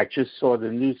 I just saw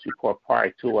the news report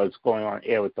prior to us going on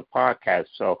air with the podcast,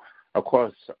 so of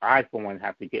course I, for one,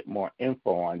 have to get more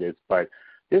info on this, but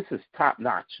this is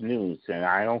top-notch news, and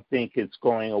I don't think it's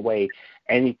going away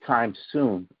anytime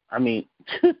soon. I mean,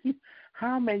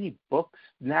 how many books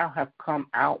now have come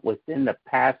out within the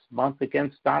past month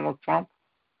against Donald Trump?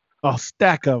 A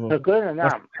stack of them. A good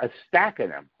enough, a stack of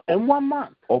them in 1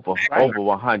 month. Over 100. Over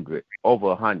 100. Over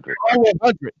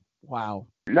 100. Wow.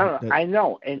 No, I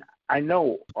know, and I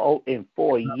know. In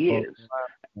 4 years,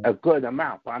 a good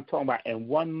amount. But I'm talking about in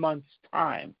 1 month's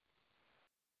time.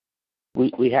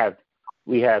 We have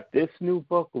this new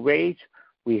book, Rage.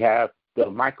 We have the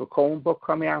Michael Cohen book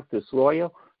coming out,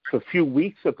 Disloyal. So a few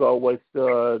weeks ago was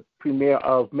the premiere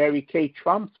of Mary Kay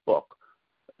Trump's book,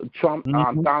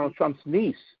 Donald Trump's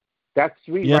niece. That's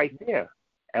 3 right there.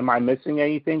 Am I missing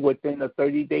anything within a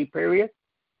 30-day period?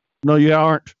 No, you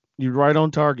aren't. You're right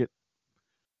on target.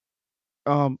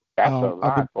 That's a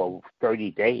lot for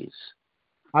 30 days.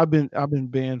 I've been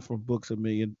banned from Books A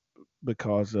Million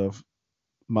because of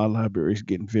my library is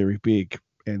getting very big,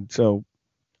 and so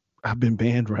I've been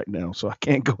banned right now. So I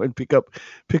can't go and pick up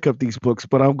these books.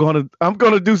 But I'm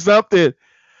gonna do something.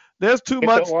 There's too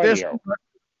much. Audio.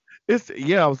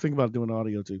 I was thinking about doing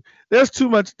audio too. There's too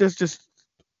much. There's just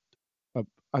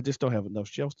I just don't have enough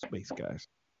shelf space, guys.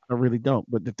 I really don't.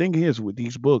 But the thing is, with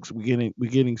these books, we're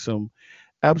getting some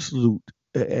absolute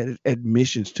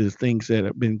admissions to things that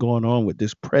have been going on with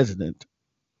this president.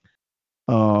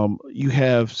 You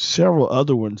have several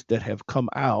other ones that have come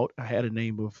out. I had a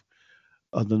name of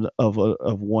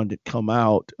one that come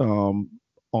out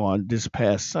on this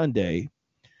past Sunday,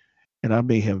 and I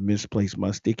may have misplaced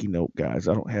my sticky note, guys.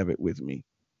 I don't have it with me.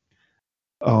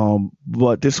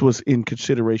 But this was in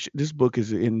consideration. This book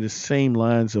is in the same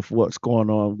lines of what's going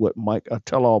on with a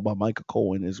tell-all by Michael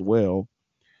Cohen as well.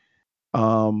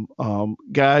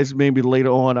 Guys, maybe later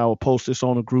on I will post this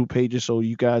on the group pages so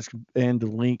you guys can, and the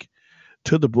link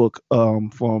to the book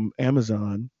from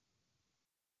Amazon.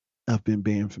 I've been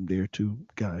banned from there too,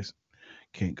 guys.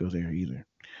 Can't go there either.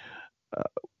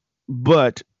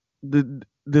 But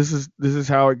this is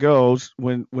how it goes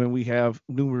when we have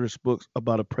numerous books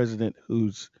about a president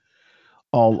who's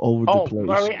all over the place.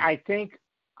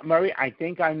 Murray, I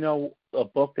think I know a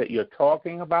book that you're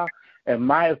talking about. It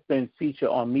might have been featured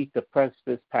on Meet the Press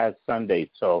this past Sunday.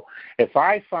 So if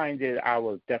I find it, I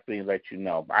will definitely let you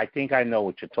know. But I think I know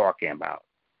what you're talking about.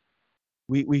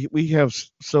 We have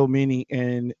so many,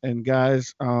 and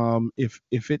guys, if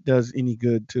it does any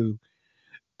good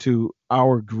to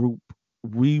our group,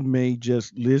 we may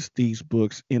just list these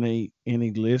books in a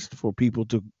list for people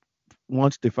to,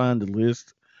 once they find the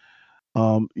list.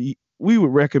 We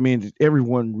would recommend that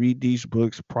everyone read these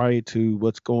books prior to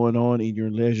what's going on in your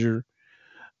leisure.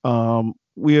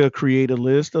 We'll create a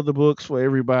list of the books for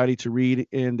everybody to read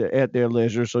at their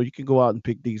leisure, so you can go out and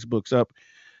pick these books up.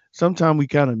 Sometimes we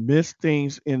kind of miss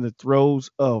things in the throes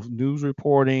of news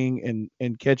reporting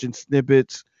and catching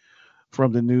snippets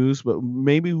from the news, but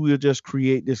maybe we'll just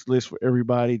create this list for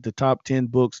everybody, the top 10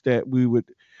 books that we would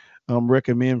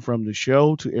recommend from the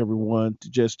show to everyone to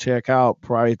just check out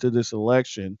prior to this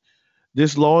election.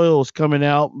 Disloyal is coming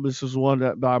out. This is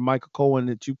one by Michael Cohen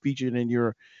that you featured in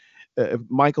your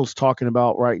Michael's talking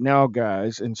about right now,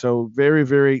 guys. And so very,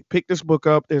 very pick this book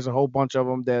up. There's a whole bunch of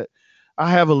them that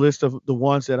I have a list of the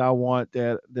ones that I want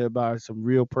that they're by some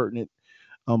real pertinent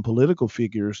political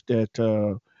figures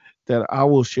that I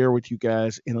will share with you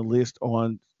guys in a list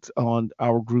on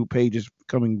our group pages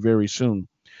coming very soon.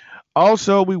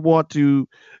 Also, we want to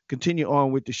continue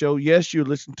on with the show. Yes, you're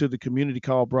listening to the Community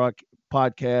Call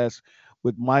podcast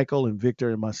with Michael and Victor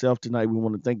and myself tonight. We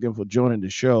want to thank them for joining the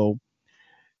show.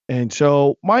 And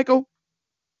so, Michael,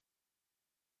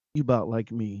 you about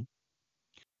like me.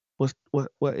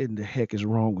 What in the heck is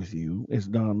wrong with you, as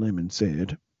Don Lemon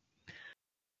said.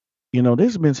 You know,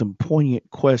 there's been some poignant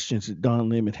questions that Don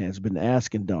Lemon has been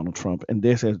asking Donald Trump, and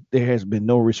there has been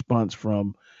no response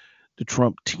from the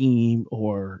Trump team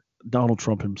or Donald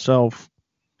Trump himself.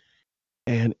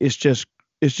 And it's just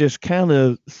kind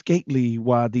of stately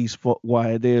why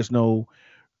there's no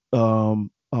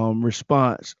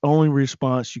response. Only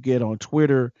response you get on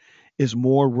Twitter is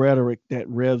more rhetoric that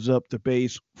revs up the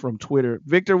base from Twitter.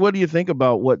 Victor, what do you think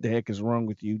about what the heck is wrong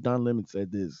with you? Don Lemon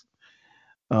said this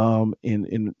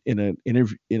in an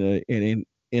interview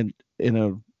in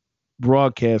a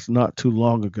broadcast not too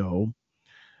long ago,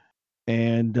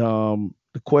 and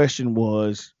the question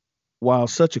was, while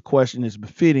such a question is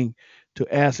befitting to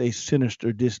ask a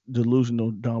sinister,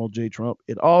 delusional Donald J. Trump,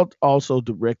 it also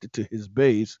directed to his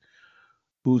base,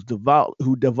 who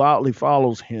devoutly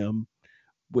follows him.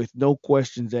 with no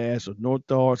questions asked or no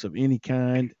thoughts of any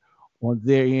kind on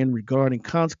their end regarding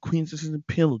consequences and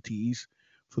penalties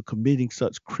for committing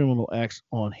such criminal acts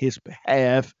on his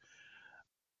behalf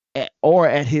or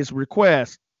at his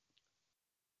request.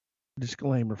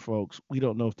 Disclaimer, folks: we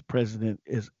don't know if the president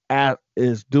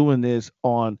is doing this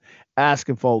on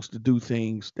asking folks to do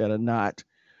things that are not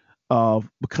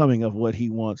becoming of what he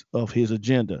wants of his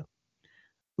agenda.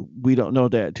 We don't know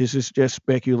that. This is just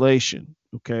speculation.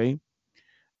 Okay.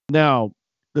 Now,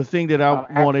 the thing that I want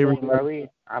Actually, everybody. Murray,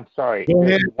 I'm sorry. Go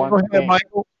ahead. There's one Go ahead, thing.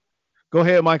 Michael. Go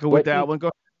ahead, Michael, with What that he- one.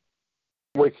 Go.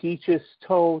 What he just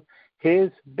told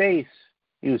his base,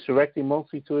 he was directing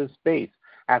mostly to his base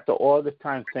after all the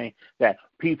time saying that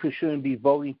people shouldn't be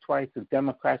voting twice, the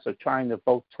Democrats are trying to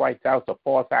vote twice out, a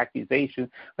false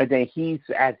accusation, but then he's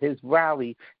at his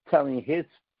rally telling his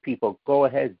people, go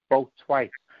ahead, vote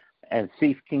twice and see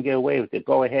if you can get away with it.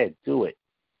 Go ahead, do it.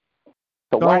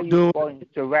 So why are you going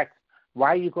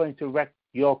to direct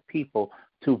your people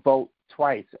to vote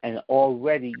twice? And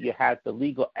already you have the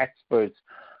legal experts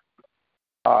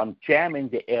jamming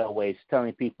the airways,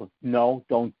 telling people, no,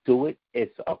 don't do it.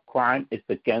 It's a crime. It's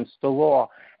against the law.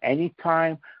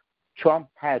 Anytime Trump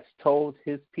has told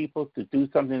his people to do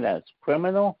something that's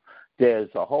criminal,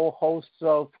 there's a whole host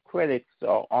of critics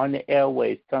on the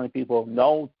airways telling people,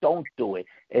 no, don't do it.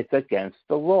 It's against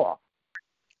the law.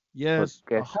 Yes.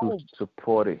 But guess who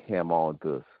supported him on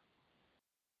this?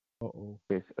 Uh-oh.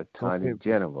 His attorney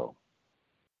general.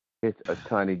 His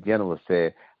attorney general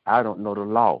said, I don't know the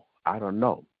law. I don't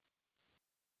know.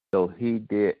 So he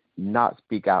did not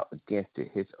speak out against it.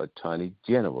 His attorney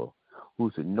general,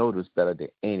 who should know this better than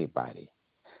anybody.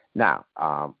 Now,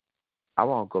 I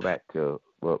want to go back to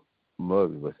what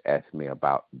Murray was asking me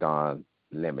about Don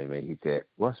Lemon. When he said,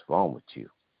 what's wrong with you?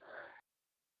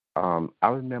 I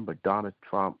remember Donald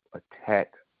Trump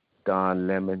attacked Don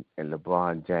Lemon and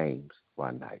LeBron James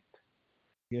one night.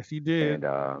 Yes, he did.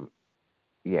 And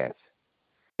yes.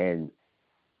 And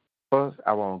first,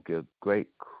 I want to give great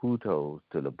kudos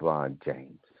to LeBron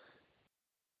James.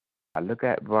 I look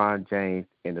at LeBron James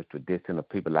in the tradition of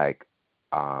people like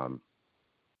Kareem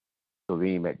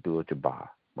Abdul-Jabbar,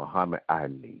 Muhammad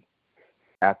Ali,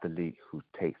 athlete who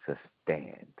takes a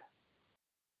stand.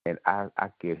 And I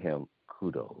give him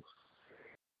kudos.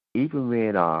 Even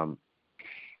when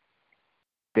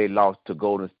they lost to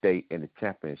Golden State in the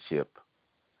championship,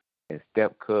 and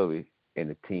Steph Curry and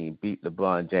the team beat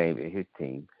LeBron James and his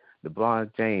team,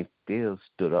 LeBron James still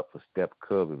stood up for Steph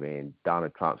Curry when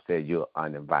Donald Trump said you're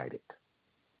uninvited.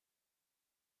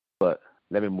 But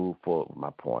let me move forward with my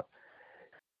point.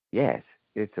 Yes,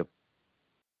 it's an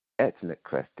excellent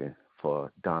question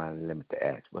for Don Lemon to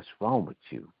ask. What's wrong with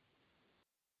you?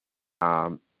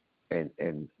 And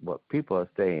what people are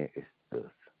saying is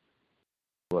this.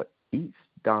 What eats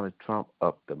Donald Trump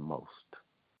up the most,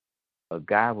 a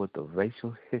guy with the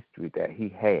racial history that he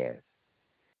has,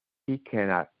 he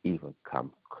cannot even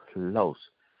come close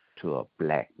to a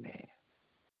black man.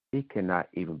 He cannot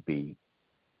even be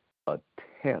a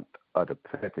tenth of the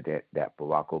president that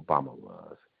Barack Obama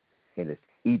was, and it's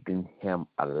eating him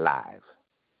alive.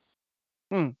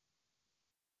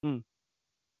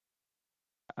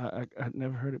 I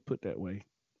never heard it put that way.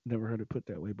 Never heard it put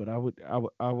that way. But I would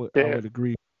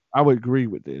agree. I would agree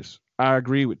with this. I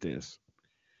agree with this.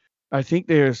 I think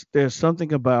there's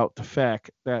something about the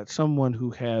fact that someone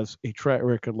who has a track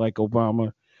record like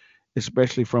Obama,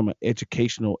 especially from an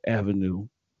educational avenue,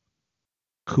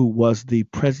 who was the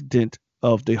president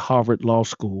of the Harvard Law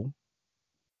School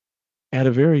at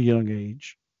a very young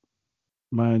age,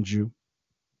 mind you,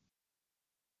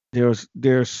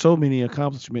 there's so many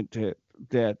accomplishments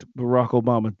that Barack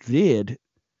Obama did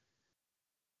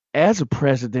as a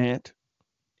president,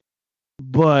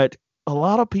 but a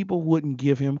lot of people wouldn't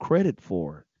give him credit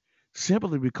for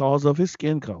simply because of his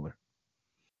skin color.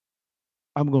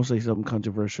 I'm going to say something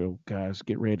controversial, guys.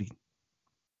 Get ready.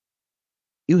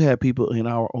 You have people in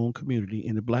our own community,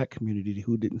 in the black community,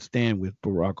 who didn't stand with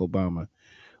Barack Obama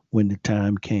when the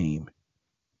time came.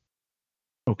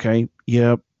 Okay?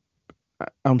 Yeah,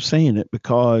 I'm saying it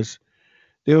because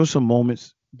there were some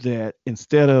moments that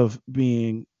instead of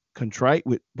being contrite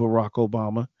with Barack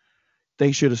Obama,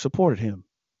 they should have supported him.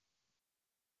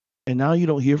 And now you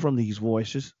don't hear from these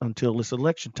voices until it's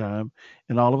election time,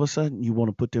 and all of a sudden you want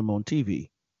to put them on TV.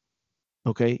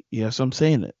 Okay? Yes, I'm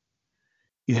saying it.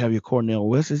 You have your Cornel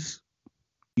West's,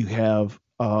 you have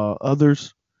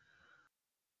others,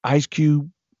 Ice Cube,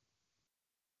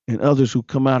 and others who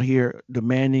come out here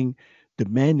demanding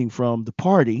from the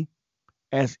party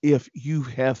as if you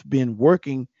have been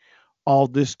working all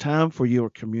this time for your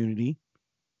community.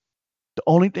 The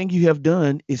only thing you have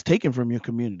done is taken from your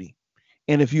community.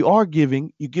 And if you are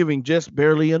giving, you're giving just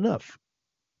barely enough.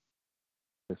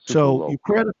 It's super So low.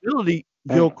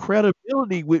 your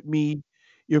credibility with me,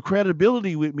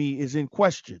 is in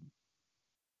question.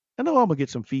 I know I'm gonna get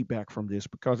some feedback from this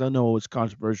because I know it's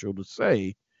controversial to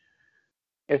say,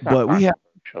 It's not but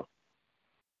controversial.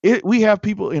 we have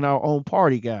people in our own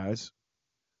party, guys,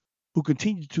 who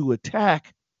continue to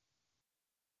attack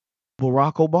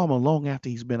Barack Obama long after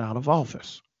he's been out of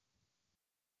office.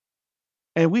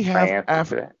 And I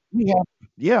answer to that. we have,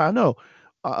 yeah, I know.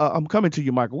 I'm coming to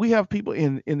you, Michael. We have people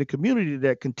in the community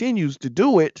that continues to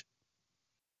do it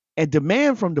and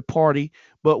demand from the party,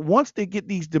 but once they get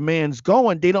these demands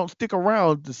going, they don't stick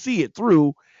around to see it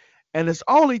through. And it's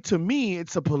only, to me,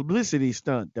 it's a publicity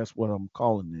stunt. That's what I'm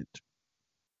calling it.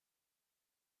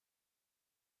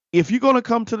 If you're going to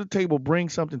come to the table, bring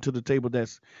something to the table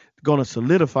that's going to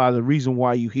solidify the reason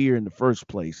why you're here in the first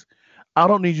place. I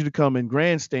don't need you to come and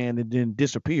grandstand and then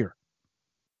disappear.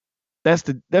 That's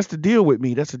the deal with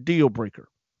me. That's a deal breaker.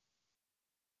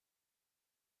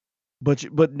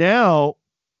 But now,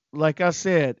 like I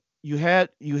said, you have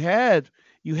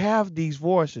these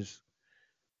voices.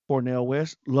 Cornel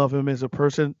West, love him as a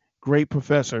person, great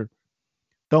professor.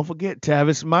 Don't forget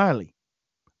Tavis Smiley,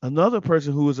 another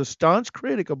person who is a staunch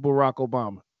critic of Barack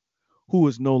Obama, who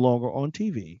is no longer on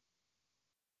TV.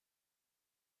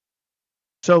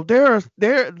 So there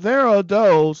are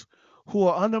those who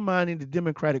are undermining the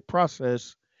democratic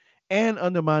process and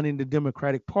undermining the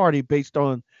Democratic Party based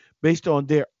on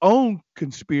their own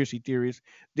conspiracy theories,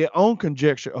 their own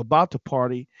conjecture about the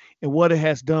party and what it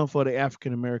has done for the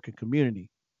African American community.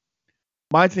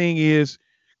 My thing is,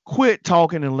 quit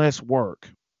talking and let's work.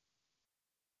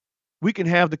 We can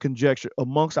have the conjecture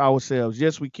amongst ourselves.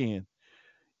 Yes, we can.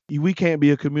 We can't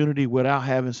be a community without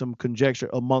having some conjecture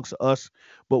amongst us,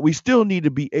 but we still need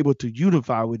to be able to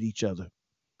unify with each other.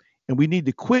 And we need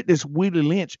to quit this Willie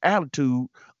Lynch attitude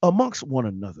amongst one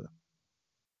another.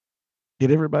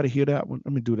 Did everybody hear that one?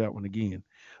 Let me do that one again.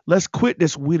 Let's quit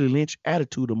this Willie Lynch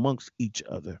attitude amongst each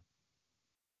other.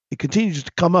 It continues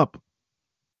to come up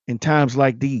in times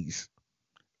like these.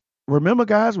 Remember,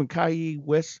 guys, when Kanye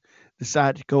West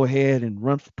decided to go ahead and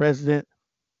run for president,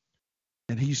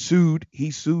 and he sued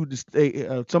the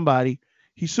state,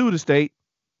 he sued the state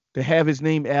to have his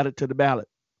name added to the ballot.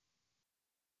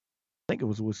 I think it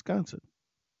was Wisconsin.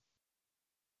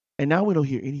 And now we don't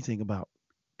hear anything about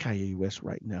Kanye West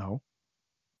right now.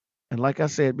 And like I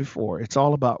said before, it's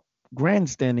all about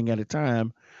grandstanding at a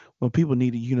time when people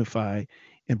need to unify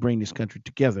and bring this country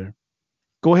together.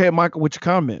 Go ahead, Michael, with your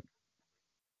comment.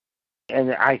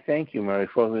 And I thank you, Murray,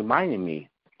 for reminding me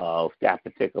of that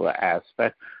particular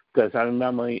aspect, because I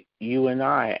remember you and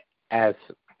I, as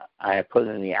I had put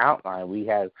in the outline, we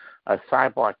had a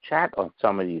sidebar chat on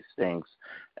some of these things,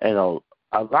 and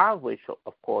a lot of which,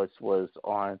 of course, was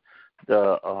on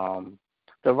the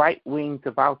right-wing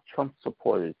devout Trump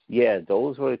supporters. Yeah,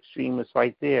 those were extremists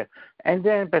right there. And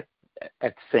then, but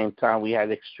at the same time, we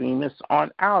had extremists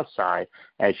on our side,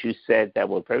 as you said, that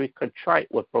were very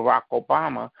contrite with Barack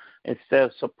Obama instead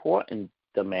of supporting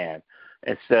the man,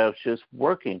 instead of just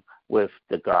working with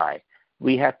the guy.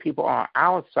 We had people on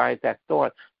our side that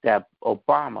thought that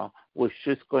Obama was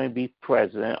just going to be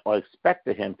president or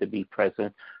expected him to be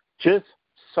president just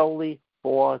solely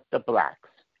for the blacks.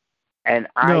 And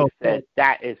I said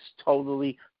that is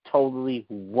totally, totally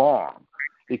wrong,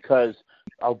 because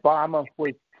Obama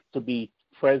was to be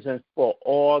president for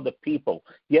all the people.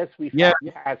 Yes, we've had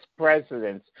past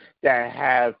presidents that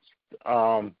have,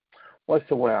 what's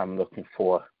the word I'm looking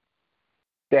for?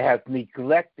 They have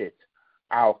neglected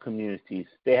our communities.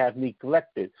 They have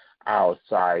neglected our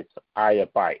sides, either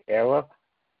by error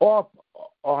or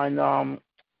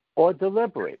or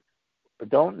deliberate. I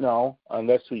don't know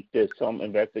unless there's some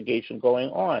investigation going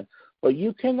on. But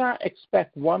you cannot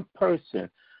expect one person,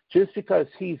 just because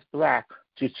he's black,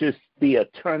 to just be a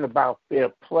turnabout fair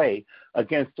play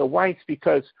against the whites,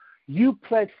 because you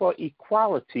pled for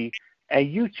equality and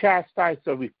you chastised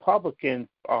the Republican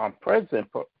president,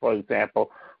 for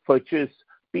example, for just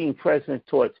being president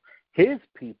towards his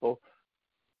people.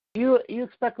 You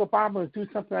expect Obama to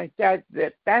do something like that?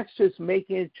 That's just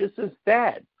making it just as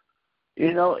bad.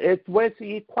 You know, where's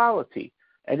the equality?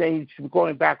 And then you're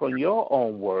going back on your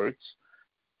own words,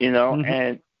 you know,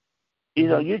 and, you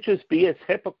know, you just be as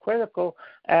hypocritical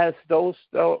as those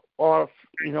that are,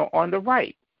 you know, on the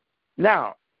right.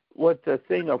 Now, what the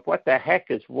thing of what the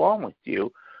heck is wrong with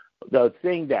you, the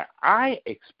thing that I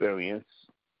experience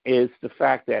is the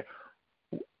fact that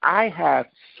I have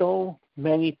so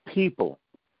many people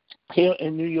here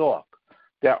in New York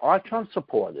that are Trump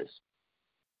supporters.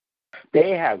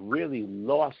 They have really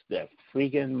lost their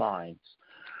freaking minds.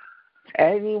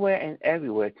 anywhere and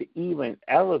everywhere, to even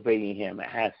elevating him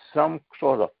as some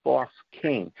sort of false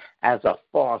king, as a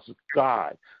false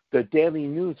god. The Daily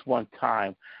News one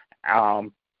time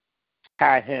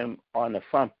had him on the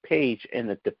front page in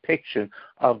a depiction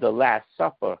of the Last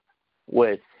Supper,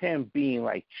 with him being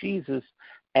like Jesus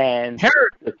and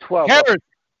the 12.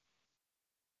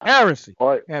 Heresy.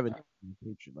 Or Having a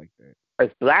picture like that.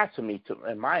 it's blasphemy,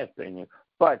 in my opinion.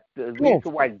 But the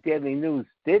reason why Daily News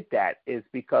did that is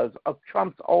because of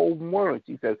Trump's own words.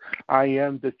 He says, I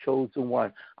am the chosen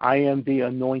one. I am the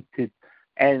anointed.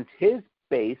 And his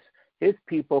base, his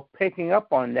people picking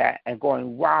up on that and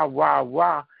going, rah, rah,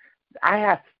 rah.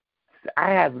 I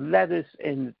have letters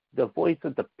in the voice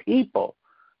of the people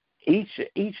each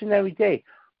and every day.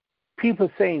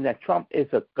 People saying that Trump is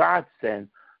a godsend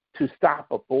to stop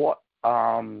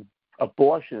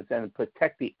abortions and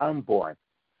protect the unborn.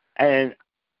 And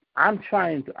I'm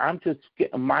just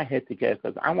getting my head together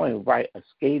because I want to write a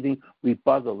scathing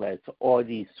rebuttal letter to all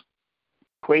these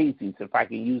crazies, if I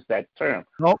can use that term.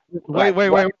 No,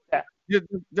 wait.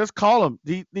 Just call them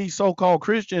these so-called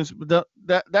Christians.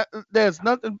 There's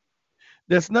nothing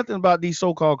about these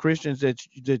so-called Christians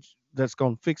that's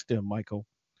gonna fix them, Michael.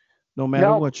 No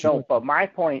matter what you. No. But my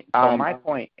point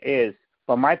is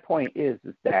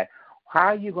that how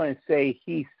are you going to say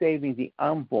he's saving the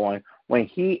unborn when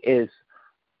he is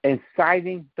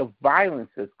inciting the violence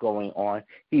that's going on?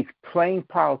 He's playing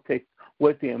politics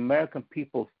with the American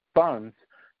people's funds,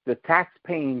 the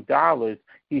tax-paying dollars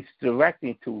he's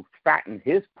directing to fatten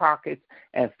his pockets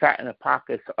and fatten the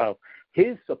pockets of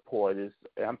his supporters.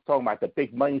 I'm talking about the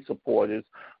big money supporters.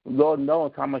 Lord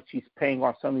knows how much he's paying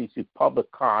off some of these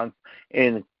Republicans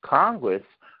in Congress.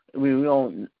 We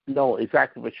don't know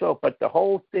exactly for sure, but the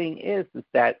whole thing is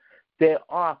that there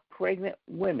are pregnant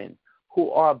women who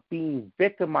are being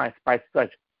victimized by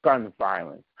such gun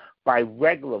violence, by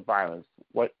regular violence.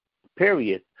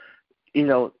 Period.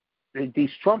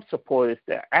 These Trump supporters,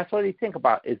 that's all they think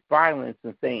about is violence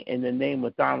and saying in the name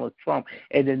of Donald Trump,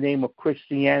 in the name of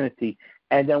Christianity.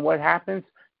 And then what happens?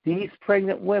 These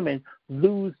pregnant women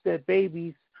lose their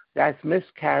babies. That's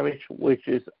miscarriage, which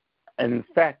is, in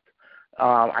fact,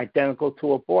 identical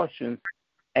to abortion.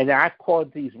 And I've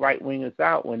called these right-wingers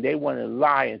out when they want to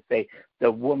lie and say the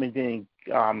woman didn't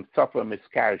suffer a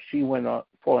miscarriage. She went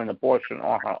for an abortion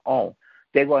on her own.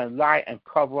 They're going to lie and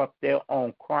cover up their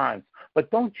own crimes. But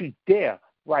don't you dare,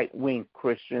 right-wing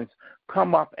Christians,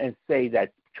 come up and say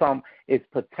that Trump is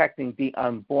protecting the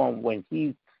unborn when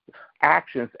his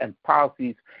actions and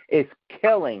policies is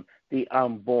killing the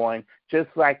unborn, just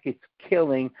like it's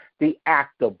killing the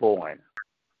actor-born.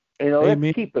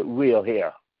 Let's keep it real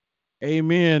here.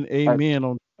 Amen.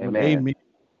 Amen. Amen.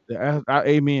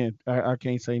 Amen. I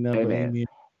can't say nothing but amen.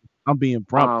 I'm being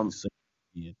prompted to say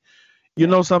amen. You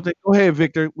know something? Go ahead,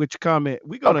 Victor, with your comment.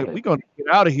 We're gonna get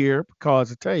out of here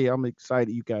because I tell you, I'm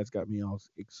excited. You guys got me all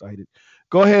excited.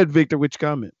 Go ahead, Victor, with your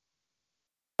comment.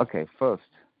 Okay, first,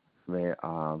 man,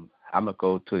 I'm gonna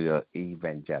go to the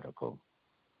evangelical.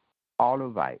 All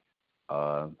right,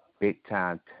 big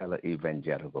time teller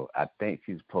evangelical. I think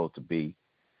she's supposed to be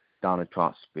Donald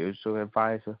Trump's spiritual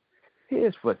advisor.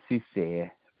 Here's what she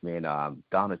said when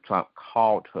Donald Trump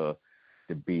called her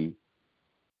to be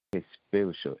his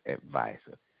spiritual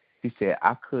advisor. He said,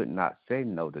 I could not say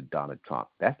no to Donald Trump.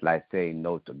 That's like saying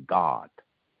no to God.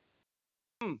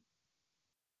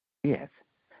 Yes.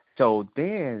 So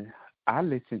then I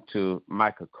listened to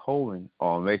Michael Cohen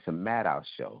on Rachel Maddow's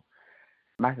show.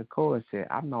 Michael Cohen said,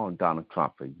 I've known Donald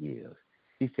Trump for years.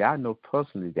 He said, I know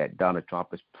personally that Donald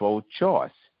Trump is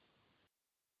pro-choice.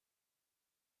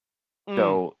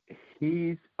 So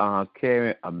he's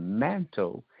carrying a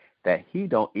mantle that he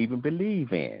don't even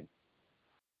believe in.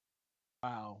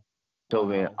 Wow. So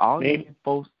when all these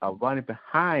folks are running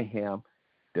behind him,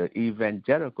 the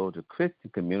evangelical, the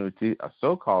Christian community, a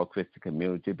so-called Christian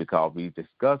community, because we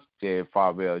discussed Jerry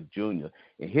Falwell Jr.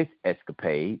 in his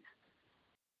escapades,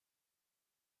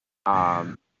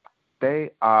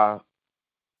 they are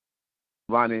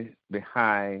running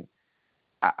behind,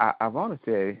 I want to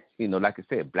say, like I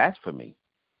said, blasphemy.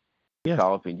 Yes.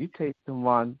 Because when you take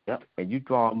someone and you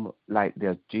draw them like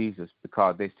they're Jesus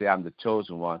because they say I'm the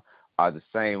chosen one, or the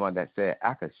same one that said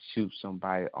I could shoot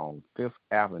somebody on Fifth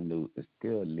Avenue and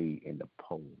still lead in the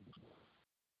polls.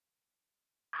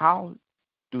 How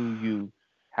do you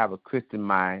have a Christian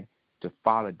mind to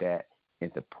follow that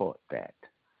and support that?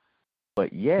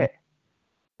 But yet,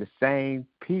 the same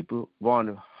people want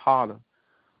to holler,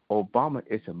 Obama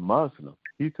is a Muslim.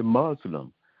 He's a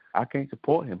Muslim. I can't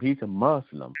support him. He's a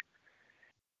Muslim.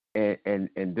 And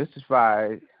this is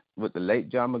why, with the late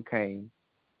John McCain,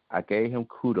 I gave him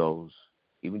kudos,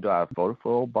 even though I voted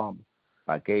for Obama.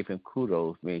 I gave him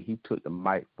kudos. Man, he took the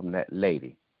mic from that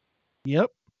lady.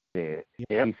 Yep. Said,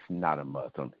 he's not a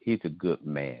Muslim. He's a good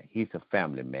man. He's a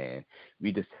family man.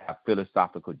 We just have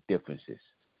philosophical differences.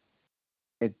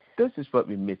 And this is what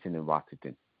we're missing in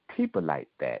Washington. People like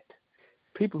that.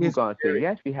 People who are going to say,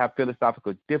 yes, we have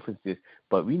philosophical differences,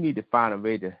 but we need to find a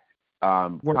way to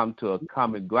come to a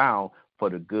common ground for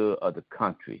the good of the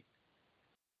country.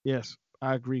 Yes,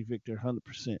 I agree, Victor,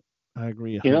 100%. I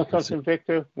agree. 100%. You know something,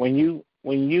 Victor? When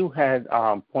you had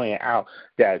pointed out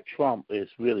that Trump is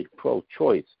really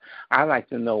pro-choice, I'd like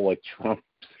to know what Trump's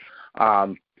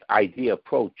idea of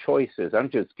pro-choice is. I'm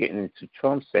just getting into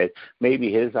Trump said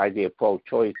maybe his idea of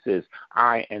pro-choice is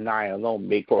I and I alone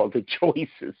make all the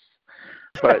choices.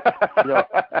 But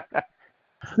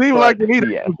seems like to me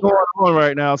that's what's going on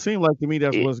right now. Seems like to me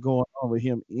that's what's going on with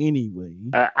him anyway.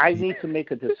 I need to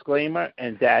make a disclaimer,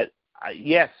 and that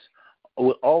yes,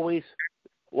 we'll always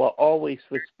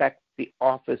respect the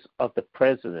office of the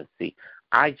presidency.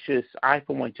 I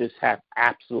for one just have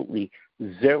absolutely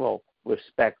zero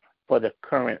respect for the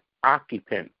current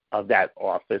occupant of that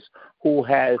office, who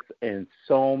has in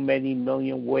so many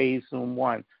million ways in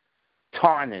one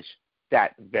tarnished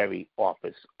that very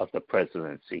office of the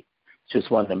presidency.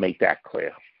 Just wanted to make that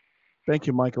clear. Thank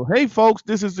you, Michael. Hey, folks,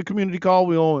 this is the Community Call.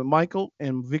 We're on with Michael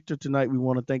and Victor tonight. We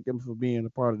want to thank them for being a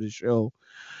part of the show.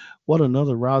 What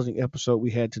another rousing episode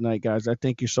we had tonight, guys. I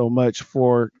thank you so much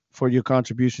for your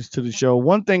contributions to the show.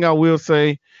 One thing I will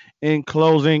say in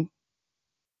closing,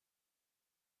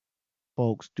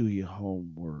 folks, do your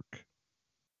homework.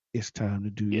 It's time to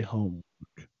do your homework.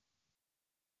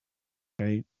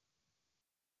 Okay?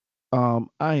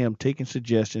 I am taking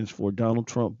suggestions for Donald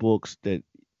Trump books that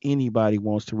anybody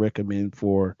wants to recommend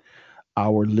for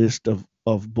our list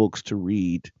of books to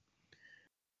read.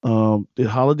 The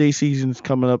holiday season is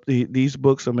coming up. These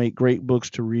books will make great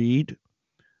books to read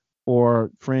for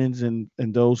friends and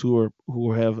those who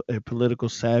have a political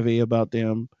savvy about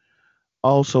them.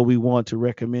 Also, we want to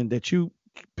recommend that you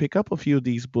pick up a few of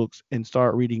these books and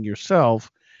start reading yourself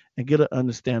and get an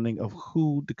understanding of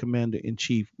who the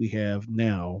commander-in-chief we have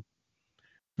now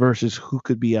versus who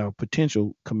could be our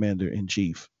potential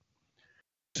commander-in-chief.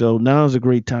 So now is a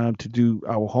great time to do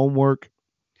our homework.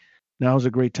 Now is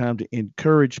a great time to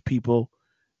encourage people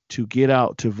to get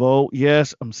out to vote.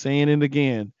 Yes, I'm saying it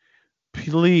again.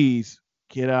 Please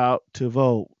get out to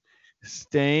vote.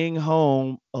 Staying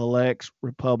home elects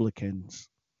Republicans.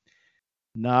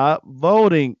 Not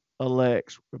voting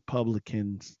elects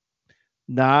Republicans.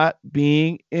 Not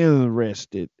being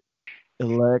interested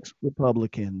elects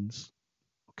Republicans.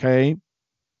 Okay?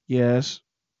 Yes.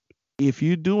 If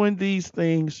you're doing these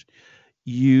things,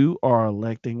 you are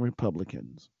electing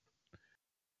Republicans.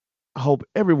 I hope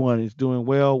everyone is doing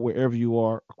well wherever you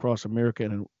are across America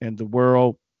and the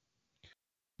world.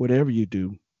 Whatever you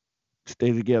do,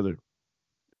 stay together.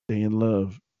 Stay in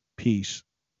love. Peace.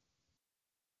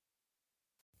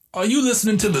 Are you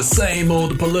listening to the same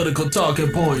old political talking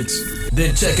points?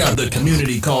 Then check out the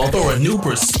Community Call for a new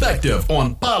perspective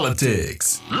on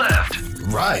politics. Left,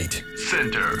 right,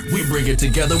 center. We bring it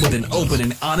together with an open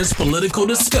and honest political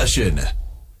discussion.